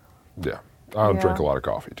 water, Yeah. I'll Yeah. drink a lot of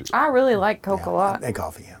coffee too. I really like Coke a lot, and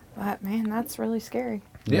coffee, yeah. but man, that's really scary.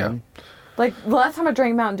 Yeah. Like the last time I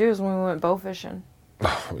drank Mountain Dew was when we went bow fishing.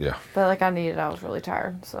 Yeah. But like I needed, I was really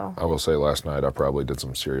tired. So I will say last night I probably did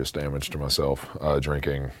some serious damage to myself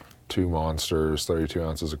drinking 2 Monsters, 32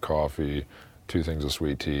 ounces of coffee, 2 things of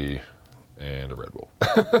sweet tea, and a Red Bull.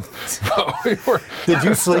 Did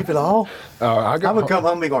you sleep at all? I I got would come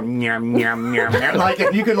home and be going, nyam, nyam, nyam, nyam. Like,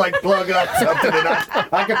 if you could, like, plug up something, and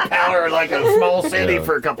I could power, like, a small city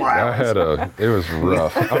for a couple hours. it was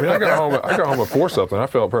rough. I mean, I got home before something. I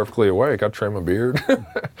felt perfectly awake. I trimmed my beard.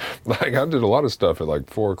 Like, I did a lot of stuff at like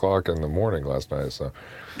 4 o'clock in the morning last night. So,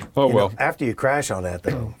 oh You well. know, after you crash on that,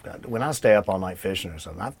 though, when I stay up all night fishing or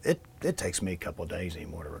something, it takes me a couple of days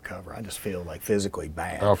anymore to recover. I just feel, like, physically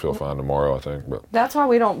bad. I'll feel fine tomorrow, I think. But that's why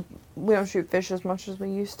we don't shoot fish as much as we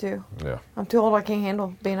used to. yeah. I'm too old. I can't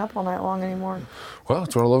handle being up all night long anymore. Well,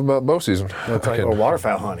 that's what I love about bow season. I Or can-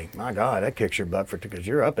 waterfowl hunting. My God, that kicks your butt because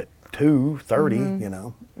you're up at 2:30, you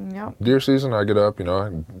know. Yep. Deer season, I get up,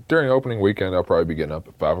 during opening weekend, I'll probably be getting up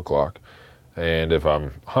at 5 o'clock. And if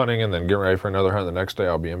I'm hunting and then getting ready for another hunt the next day,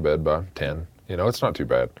 I'll be in bed by 10. It's not too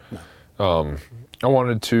bad. I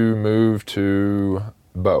wanted to move to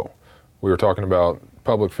bow. We were talking about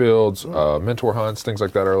public fields, mentor hunts, things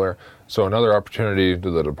like that earlier. So another opportunity that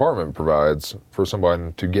the department provides for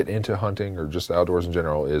someone to get into hunting or just outdoors in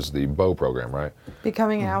general is the bow program, right?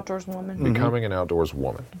 Becoming an outdoors woman. Becoming an outdoors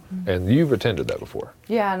woman. And you've attended that before.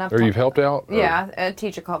 Yeah, and I've Or you've helped out? Or- Yeah, I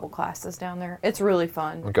teach a couple classes down there. It's really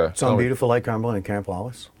fun. Okay. It's on beautiful Lake Cumberland and Camp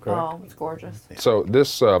Wallace, correct? Oh, it's gorgeous. So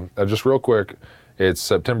this, just real quick, it's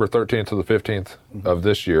September 13th to the 15th of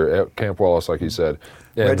this year at Camp Wallace, like you said.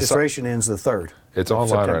 And Registration ends the 3rd. it's of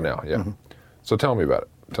online September. right now, yeah. So tell me about it.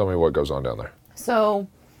 Tell me what goes on down there. So,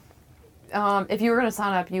 if you were going to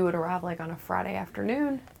sign up, you would arrive like on a Friday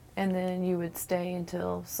afternoon, and then you would stay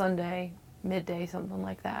until Sunday midday, something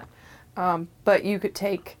like that. But you could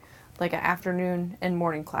take like an afternoon and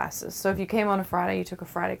morning classes. So if you came on a Friday, you took a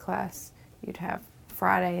Friday class, you'd have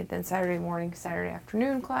Friday, then Saturday morning, Saturday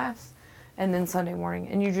afternoon class, and then Sunday morning,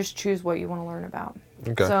 and you just choose what you want to learn about.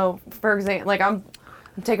 Okay. So, for example, like I'm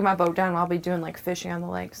taking my boat down, and I'll be doing like fishing on the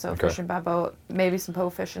lake. So Okay. fishing by boat, maybe some bow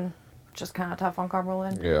fishing, just kind of tough on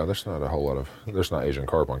Cumberland. Yeah, there's not Asian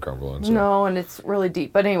carp on Cumberland. So. No, and it's really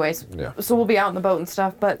deep. But anyways, Yeah. so we'll be out in the boat and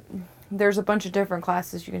stuff. But there's a bunch of different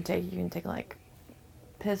classes you can take. You can take like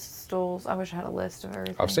pistols. I wish I had a list of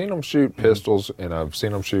everything. I've seen them shoot pistols and I've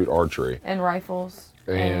seen them shoot archery. And rifles.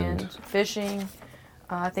 And- And fishing.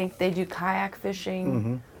 I think they do kayak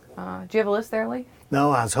fishing. Mm-hmm. Do you have a list there, Lee?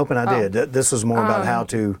 No, I was hoping I did. This was more about how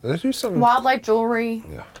to. They do some. Wildlife jewelry.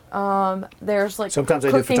 Yeah. There's like Sometimes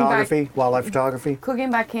they do cooking by- photography, wildlife photography.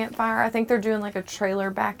 Cooking by campfire. I think they're doing like a trailer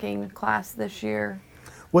backing class this year.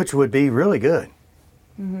 which would be really good.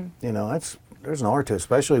 You know, there's an art to it,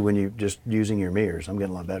 especially when you're just using your mirrors. I'm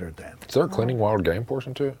getting a lot better at that. Is there a cleaning wild game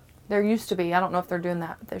portion to it? There used to be. I don't know if they're doing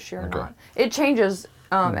that this year or Okay. not. It changes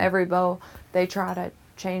every bow. They try to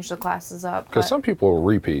change the classes up. Because but- some people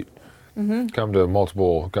repeat, come to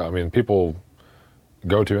multiple. I mean, people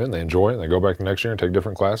go to it and they enjoy it, and they go back the next year and take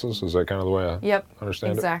different classes. Is that kind of the way I Yep.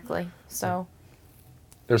 understand it? Exactly. So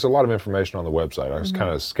There's a lot of information on the website. I was kind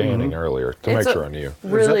of scanning earlier to It's make a- sure I knew.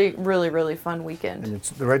 really, really, really fun weekend. And it's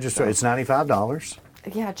the register. It's $95.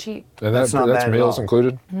 Yeah, cheap. And That's not that's bad at meals all.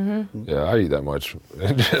 included? Mm-hmm. Yeah, I eat that much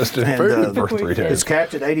just in And, food for 3 It's days. It's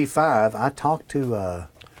capped at 85. I talked to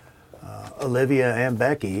Olivia and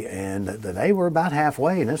Becky, and they were about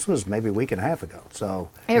halfway, and this was maybe a week and a half ago. So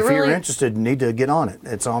It if you're really- interested, you need to get on it.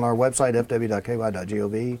 It's on our website,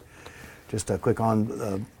 fw.ky.gov. Just click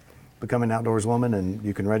on Become an Outdoors Woman, and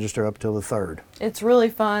you can register up till the 3rd. It's really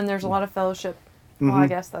fun. There's a lot of fellowship. Well, I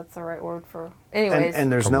guess that's the right word for. Anyways,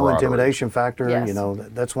 And there's no Camaraderie. intimidation factor. Yes. You know,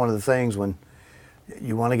 that's one of the things when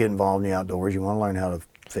you want to get involved in the outdoors, you want to learn how to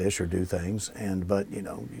fish or do things. But you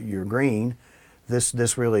know, you're green.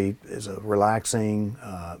 This really is a relaxing,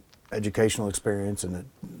 educational experience, and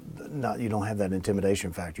you don't have that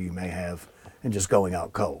intimidation factor you may have in just going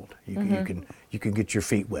out cold. You can get your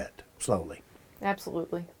feet wet slowly.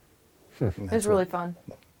 absolutely, And it's that's really fun.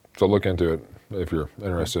 So look into it if you're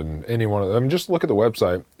interested in any one of them. Just look at the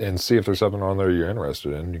website and see if there's something on there you're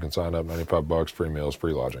interested in. You can sign up, $95, free meals,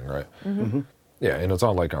 free lodging, right? Mm-hmm. Yeah, and it's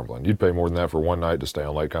on Lake Cumberland. You'd pay more than that for one night to stay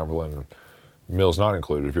on Lake Cumberland. And meals not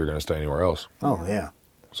included if you're going to stay anywhere else. Oh yeah.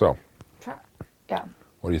 So, Yeah,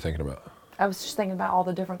 what are you thinking about? I was just thinking about all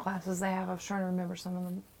the different classes they have. I was trying to remember some of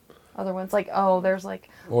them. Other ones like there's like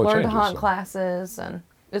Well, it learn to changes, hunt so. classes, and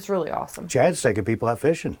it's really awesome. Chad's taking people out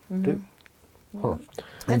fishing too. Huh.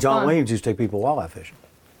 And It's John fun. Williams used to take people wildlife fishing.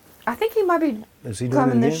 I think he might be Is he doing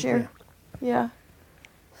coming it this again? year. Yeah.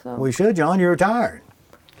 So We should, John. You're retired.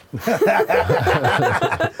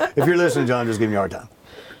 If you're listening, John, just give me a hard time.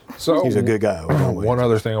 So He's a good guy. John Williams. One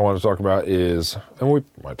other thing I want to talk about is, and we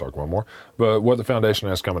might talk about more, but what the foundation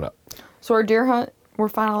has coming up. So our deer hunt, we're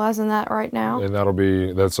finalizing that right now. And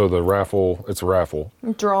so the raffle, it's a raffle,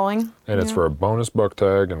 Drawing. and it's yeah. for a bonus buck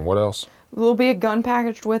tag, and what else? There'll be a gun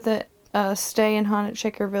packaged with it, stay and hunt at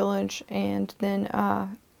Shaker Village, and then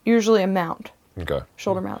usually a mount, Okay.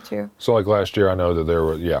 shoulder mount too. So like last year, I know that there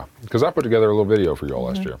was, because I put together a little video for y'all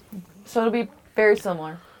Mm-hmm. last year. So it'll be very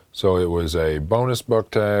similar. So it was a bonus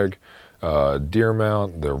buck tag, deer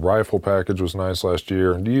mount, the rifle package was nice last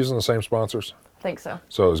year. Are you using the same sponsors? I think so.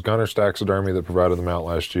 So it was Gunner's Taxidermy that provided the mount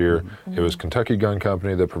last year. Mm-hmm. It was Kentucky Gun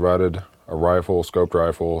Company that provided a rifle, scoped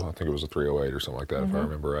rifle. I think it was a 308 or something like that, if I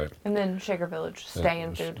remember right. And then Shaker Village, stay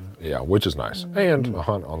and food. Yeah, which is nice. And a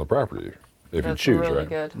hunt on the property if That's you choose, really right?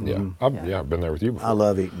 good. Yeah. I've been there with you before. I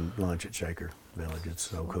love eating lunch at Shaker Village. It's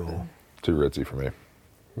so cool. Too ritzy for me.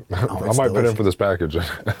 Oh, I it's might put in delicious. for this package.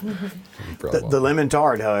 The lemon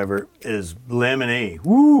tart, however, is lemony.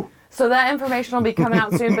 Woo! So that information will be coming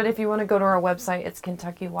out soon, but if you want to go to our website, it's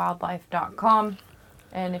KentuckyWildlife.com.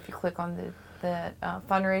 And if you click on the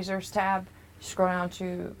fundraisers tab, scroll down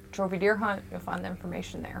to Trophy Deer Hunt, you'll find the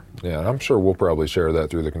information there. Yeah, and I'm sure we'll probably share that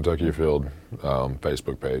through the Kentucky Afield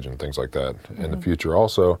Facebook page and things like that in the future.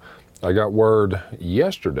 Also, I got word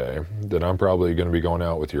yesterday that I'm probably going to be going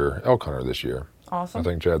out with your elk hunter this year. Awesome. I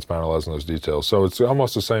think Chad's finalizing those details. So it's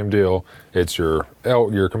almost the same deal. It's your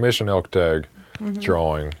commission elk tag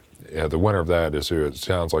drawing. Yeah, the winner of that is who it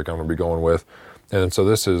sounds like I'm going to be going with. And so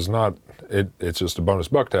this is not, it's just a bonus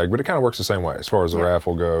buck tag, but it kind of works the same way as far as the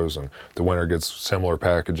raffle goes, and the winner gets similar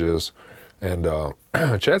packages. And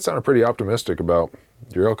Chad sounded pretty optimistic about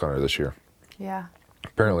your elk hunter this year. Yeah.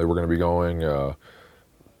 Apparently we're going to be going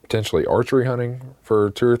potentially archery hunting for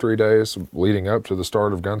 2 or 3 days leading up to the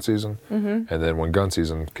start of gun season. And then when gun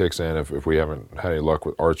season kicks in, if we haven't had any luck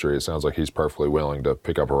with archery, it sounds like he's perfectly willing to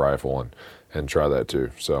pick up a rifle and try that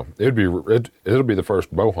too. So it'll be the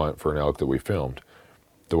first bow hunt for an elk that we filmed,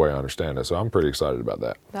 the way I understand it. So I'm pretty excited about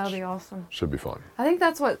that. That'll be awesome. Should be fun. I think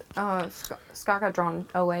that's what Scott got drawn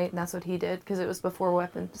 08, and that's what he did because it was before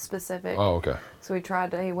weapon specific. Oh, okay. So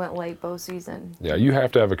he went late bow season. Yeah, you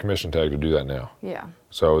have to have a commission tag to do that now. Yeah.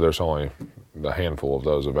 So there's only a handful of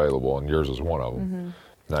those available, and yours is one of them.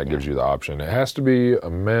 That gives you the option. It has to be a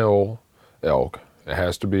male elk. It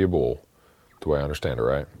has to be a bull, the way I understand it,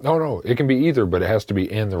 right? No, it can be either, but it has to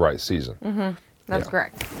be in the right season. That's Yeah.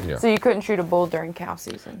 correct. Yeah. So you couldn't shoot a bull during cow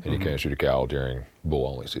season. And you can't shoot a cow during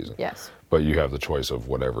bull-only season. Yes. But you have the choice of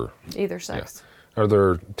whatever. Either sex. Are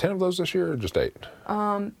there 10 of those this year or just 8?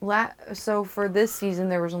 So for this season,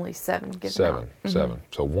 there was only 7 given out. 7.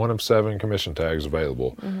 So one of 7 commission tags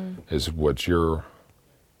available is what you're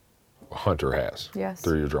hunter has Yes.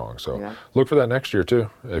 through your drawing. So Yeah. look for that next year too.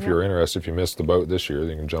 If Yeah. you're interested, if you missed the boat this year, then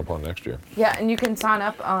you can jump on next year. Yeah, and you can sign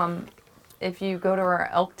up if you go to our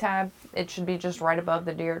elk tab. It should be just right above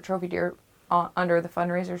the deer trophy deer under the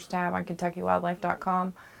fundraisers tab on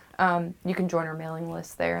KentuckyWildlife.com. You can join our mailing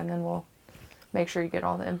list there, and then we'll make sure you get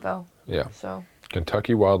all the info. Yeah. So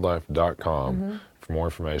KentuckyWildlife.com for more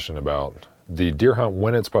information about the deer hunt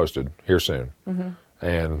when it's posted here soon,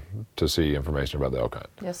 and to see information about the elk hunt.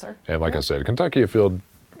 yes, sir. And like I said, Kentucky Afield,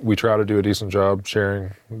 we try to do a decent job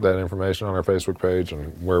sharing that information on our Facebook page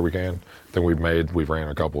and where we can. I think we've ran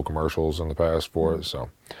a couple commercials in the past for it. So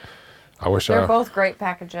I wish They're both great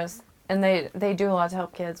packages, and they do a lot to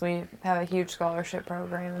help kids. We have a huge scholarship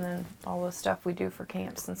program, and then all the stuff we do for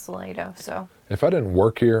camps in Salado. So if I didn't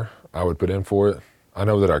work here, I would put in for it. I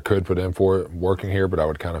know that I could put in for it working here, but I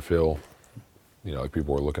would kind of feel, like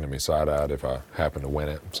people were looking at me side-eyed if I happened to win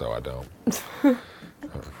it, so I don't.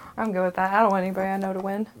 I'm good with that. I don't want anybody I know to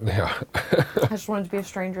win. Yeah. I just wanted to be a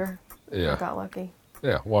stranger. Yeah. I got lucky.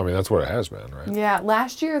 Yeah. Well, I mean, that's what it has been, right? Yeah,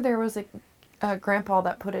 last year there was a grandpa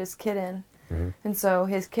that put his kid in, and so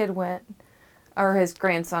his kid went, or his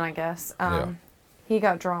grandson, I guess. He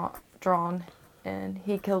got drawn, and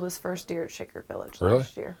he killed his first deer at Shaker Village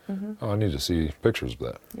last year. Oh, I need to see pictures of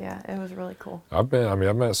that. Yeah, it was really cool. I've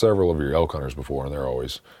met several of your elk hunters before, and they're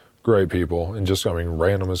always great people, and just,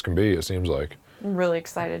 random as can be, it seems like. I'm really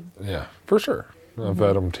excited. Yeah, for sure. I've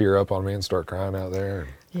had them tear up on me and start crying out there.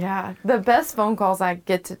 Yeah, the best phone calls I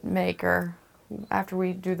get to make are after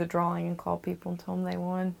we do the drawing and call people and tell them they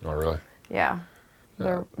won. Oh, really? Yeah.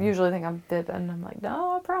 They usually think I'm fibbing. I'm like,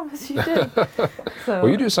 no, I promise you did. So Well,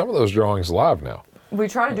 you do some of those drawings live now. we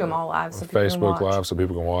try to do them all live so people can Facebook watch. Live, so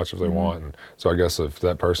people can watch if they want. And so I guess if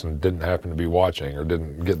that person didn't happen to be watching or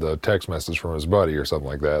didn't get the text message from his buddy or something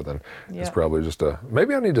like that, then it's Yeah. probably just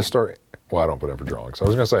maybe I need to start. Well, I don't put in for drawings. I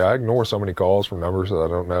was going to say I ignore so many calls from numbers that I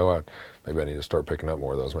don't know. Maybe I need to start picking up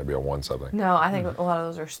more of those. Maybe I won something. No, I think a lot of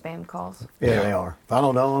those are spam calls. Yeah, they are. If I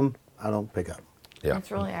don't know them, I don't pick up. Yeah.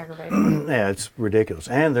 It's really aggravating. Yeah, it's ridiculous.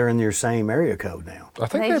 And they're in your same area code now. I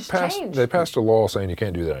think They they just passed. changed. They passed a law saying you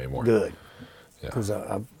can't do that anymore. Good. Yeah. Because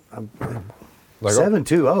I'm Like,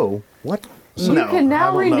 720. What? You No, can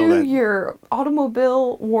now I don't know renew that. your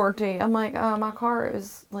automobile warranty. I'm like, my car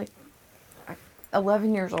is like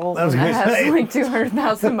 11 years old I was and it gonna has say. like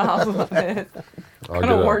 200,000 miles on it. I'll What get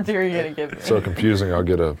kind of a- warranty are you going to give me? so confusing. I'll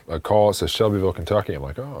get a call. It says Shelbyville, Kentucky. I'm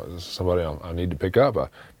like, oh, this is somebody I need to pick up. I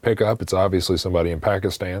pick up. It's obviously somebody in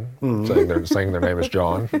Pakistan saying their name is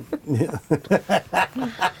John.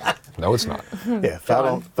 No, it's not. Yeah, if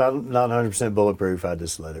I'm not 100% bulletproof, I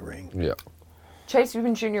just let it ring. Yeah. Chase, you've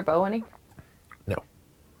been shooting your bow any? No.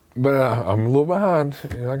 But I'm a little behind.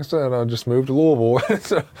 Like I said, I just moved to Louisville.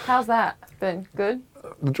 So How's that been? Good?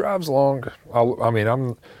 the drive's long.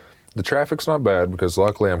 The traffic's not bad because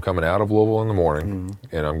luckily I'm coming out of Louisville in the morning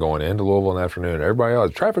and I'm going into Louisville in the afternoon. Everybody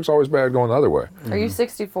else, traffic's always bad going the other way. Are you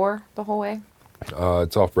 64 the whole way?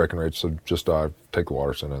 It's off Breckenridge, so just take the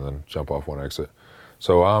Waterson and then jump off one exit.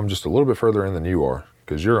 So I'm just a little bit further in than you are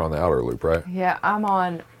because you're on the outer loop, right? Yeah, I'm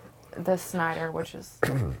on the Snyder, which is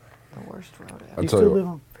the worst road ever. I'll You tell still you live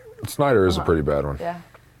what, on? Snyder is a pretty bad one. Yeah.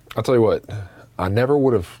 I'll tell you what, I never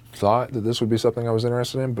would have thought that this would be something I was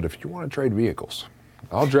interested in, but if you want to trade vehicles,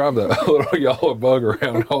 I'll drive that little yellow bug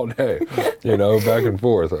around all day, back and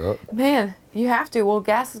forth. Man, you have to. Well,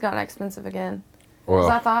 gas has gotten expensive again. Well,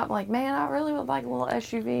 Because I thought, like, man, I really would like a little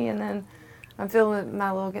SUV, and then I'm filling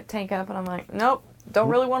my little tank up, and I'm like, nope, don't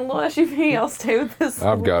really want a little SUV. I'll stay with this.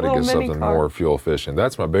 I've got to little get mini something car. more fuel efficient.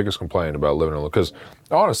 That's my biggest complaint about living in, because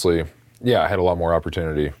honestly, yeah, I had a lot more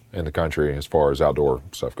opportunity in the country as far as outdoor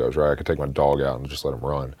stuff goes, right? I could take my dog out and just let him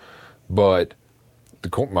run. But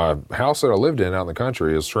my house that I lived in out in the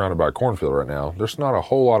country is surrounded by a cornfield right now. There's not a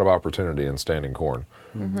whole lot of opportunity in standing corn,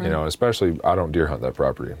 especially I don't deer hunt that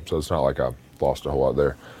property. So it's not like I've lost a whole lot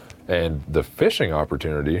there. And the fishing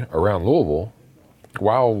opportunity around Louisville,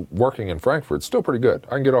 while working in Frankfort, it's still pretty good.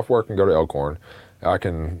 I can get off work and go to Elkhorn. I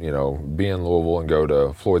can, be in Louisville and go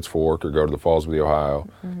to Floyd's Fork or go to the Falls of the Ohio.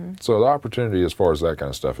 So the opportunity as far as that kind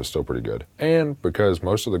of stuff is still pretty good. And because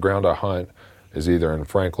most of the ground I hunt is either in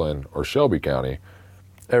Franklin or Shelby County,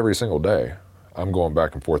 every single day I'm going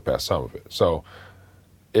back and forth past some of it. So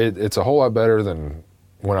it's a whole lot better than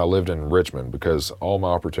when I lived in Richmond because all my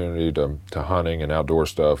opportunity to hunting and outdoor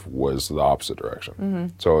stuff was the opposite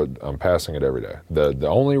direction. So I'm passing it every day. The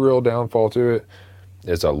only real downfall to it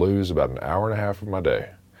is I lose about an hour and a half of my day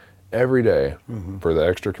every day for the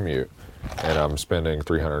extra commute, and I'm spending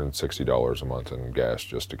 $360 a month in gas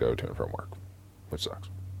just to go to and from work, which sucks.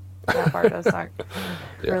 That part does suck.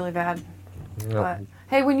 Yeah. Really bad. Yep. But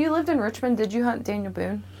hey, when you lived in Richmond, did you hunt Daniel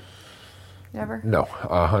Boone? Never? No,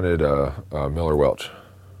 I hunted Miller Welch.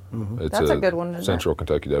 It's That's a good one, isn't it? Central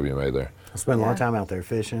Kentucky WMA there. I spent a lot of Yeah. time out there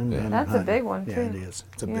fishing. And That's a hunting. big one, Yeah, too. it is.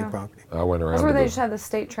 It's a Yeah. big property. I went around. That's where to they the- just had the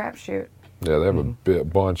state trap shoot. Yeah, they have a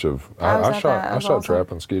bunch of. I was I at shot. that. That I was shot awesome.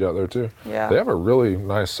 trap and skied out there too. Yeah. They have a really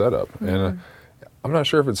nice setup, and I'm not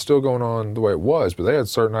sure if it's still going on the way it was, but they had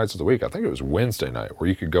certain nights of the week. I think it was Wednesday night where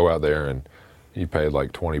you could go out there and you paid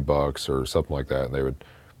like $20 or something like that, and they would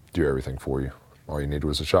do everything for you. All you needed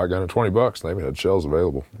was a shotgun and $20, and they even had shells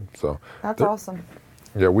available. So That's awesome.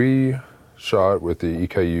 yeah, we shot with the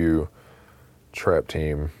EKU trap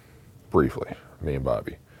team briefly, me and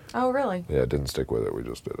Bobby. Oh, really? Yeah, didn't stick with it. We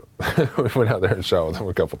just did it. We went out there and shot with them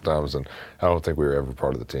a couple times, and I don't think we were ever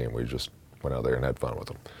part of the team. We just went out there and had fun with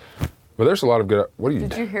them. But there's a lot of good. What do you?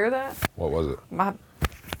 Did you hear that? What was it? My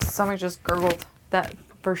stomach just gurgled. That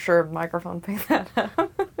for sure microphone picked that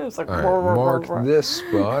up. It was like, All roar, right, roar, mark roar, roar. this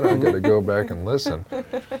spot. I got to go back and listen,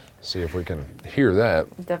 see if we can hear that.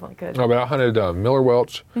 Definitely could. No, but I hunted Miller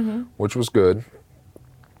Welch, which was good,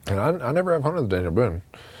 and I never have hunted the Daniel Boone.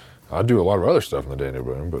 I do a lot of other stuff in the Daniel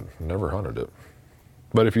Boone, but never hunted it.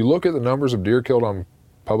 But if you look at the numbers of deer killed on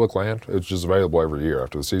public land, it's just available every year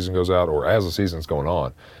after the season goes out or as the season's going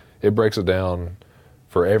on. It breaks it down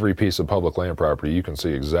for every piece of public land property. You can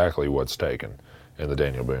see exactly what's taken. And the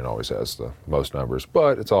Daniel Boone always has the most numbers,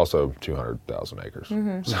 but it's also 200,000 acres.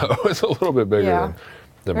 So it's a little bit bigger Yeah.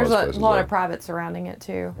 than There's most a places lot are. of private surrounding it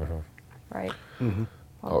too, right? A lot of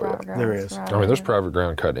Oh, yeah. private ground There is. surrounding I mean, there's it. private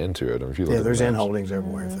ground cut into it. If you look Yeah, at there's the in maps. holdings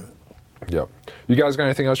everywhere. Mm-hmm. Through it. Yep. You guys got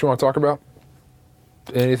anything else you want to talk about?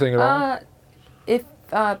 Anything at all? If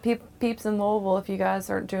peeps in Louisville, if you guys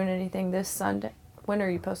aren't doing anything this Sunday, when are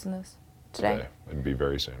you posting this? Today. It'd be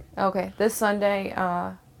very soon. Okay, this Sunday,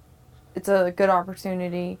 it's a good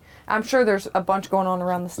opportunity. I'm sure there's a bunch going on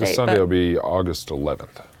around the state. This Sunday but will be August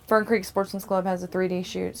 11th. Fern Creek Sportsman's Club has a 3D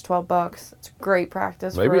shoot. It's $12. It's great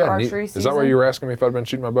practice Maybe for I need. archery Is season. that why you were asking me if I'd been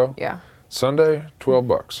shooting my bow? Yeah, Sunday,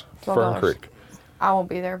 $12. Fern $12. Creek. I won't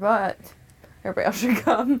be there, but everybody else should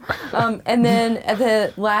come. And then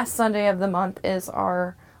the last Sunday of the month is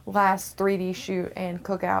our last 3D shoot and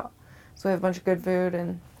cookout. So we have a bunch of good food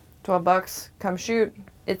and $12. Come shoot.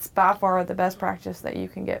 It's by far the best practice that you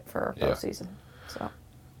can get for bow Yeah. season. So,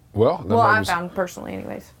 Well, that well, might I be, found personally,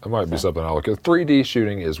 anyways. that might be so. something I'll look at. 3D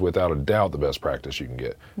shooting is without a doubt the best practice you can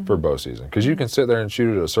get for Mm-hmm. bow season because you can sit there and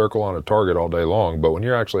shoot at a circle on a target all day long, but when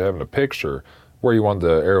you're actually having to picture where you want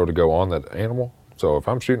the arrow to go on that animal. So if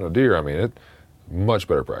I'm shooting a deer, I mean, it much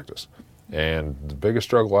better practice. And the biggest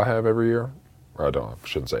struggle I have every year, or I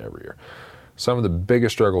shouldn't say every year, some of the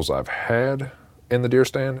biggest struggles I've had in the deer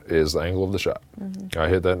stand is the angle of the shot. I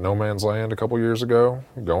hit that no man's land a couple years ago,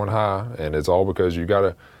 going high, and it's all because you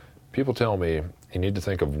gotta, people tell me you need to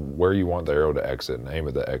think of where you want the arrow to exit and aim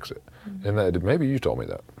at the exit. And that, maybe you told me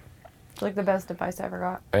that. It's like the best advice I ever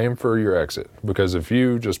got. Aim for your exit, because if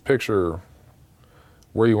you just picture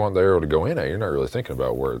where you want the arrow to go in at, you're not really thinking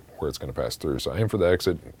about where it's going to pass through. So aim for the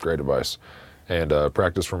exit, great advice. And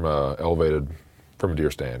practice from from a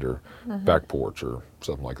deer stand or back porch or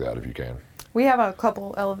something like that if you can. We have a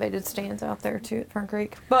couple elevated stands out there too at Fern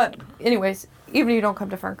Creek. But anyways, even if you don't come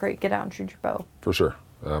to Fern Creek, get out and shoot your bow. For sure.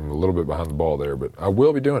 I'm a little bit behind the ball there, but I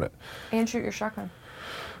will be doing it. And shoot your shotgun.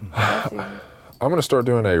 That's easy. I'm going to start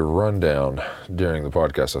doing a rundown during the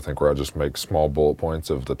podcast, I think, where I just make small bullet points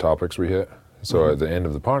of the topics we hit. So at the end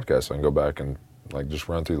of the podcast, I can go back and like just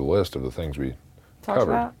run through the list of the things we Talked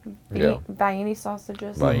covered. about Yeah. Baini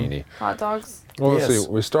sausages, Baini. hot dogs, Well, let's Yes.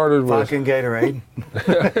 see. We started with Vodka and Gatorade,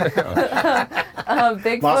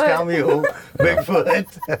 Bigfoot, Moscow Mule, Bigfoot,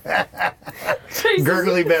 Jesus.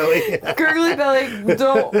 Gurgly Belly. Gurgly belly.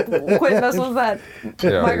 Don't quit messing with that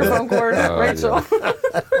Yeah, microphone cord, Rachel.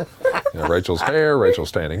 yeah, Rachel's hair, Rachel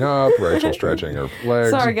standing up, Rachel stretching her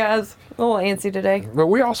legs. Sorry, guys. A little antsy today. But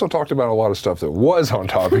we also talked about a lot of stuff that was on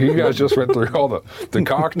topic. You guys just went through all the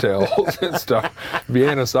cocktails and stuff,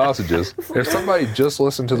 Vienna sausages. If somebody just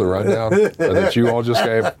listened to the rundown that you all just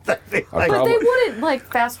gave, But they wouldn't like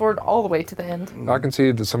fast forward all the way to the end. I can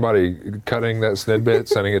see that somebody cutting that snippet,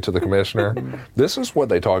 sending it to the commissioner. This is what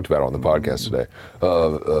they talked about on the podcast today.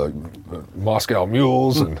 Moscow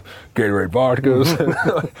Mules and Gatorade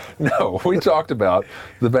vodkas. No, we talked about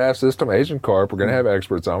the Bass System, Asian carp. We're going to have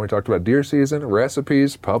experts on. We talked about deer season,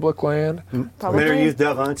 recipes, public land, Winter Youth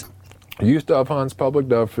Dove Hunts. youth dove hunts, public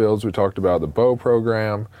dove fields. We talked about the bow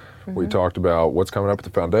program. We talked about what's coming up at the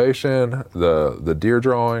foundation, the deer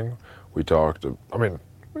drawing. We talked, I mean,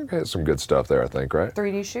 we had some good stuff there, I think, right?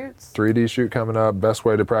 3D shoots. 3D shoot coming up. Best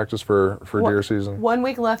way to practice for deer season. 1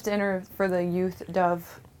 week left to enter for the youth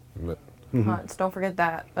dove hunts. Don't forget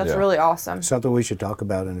that. That's Yeah. really awesome. Something we should talk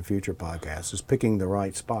about in a future podcast is picking the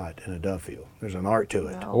right spot in a dove field. There's an art to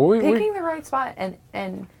it. Well, Well, picking the right spot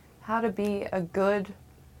and how to be a good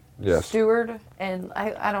Yes. steward and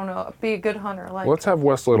I don't know, be a good hunter. Like Let's have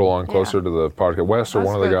Wes Little on closer Yeah. to the podcast. Wes, or That's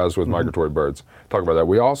one of the good. guys with migratory birds. Talk about that.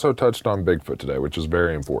 We also touched on Bigfoot today, which is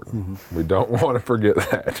very important. We don't want to forget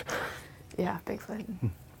that. yeah, Bigfoot.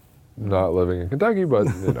 Not living in Kentucky, but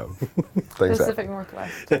you know, things Pacific happen.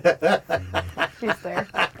 Northwest. He's there.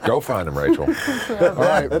 Go find him, Rachel. All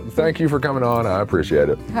right. Thank you for coming on. I appreciate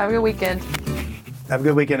it. Have a good weekend. Have a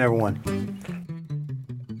good weekend, everyone.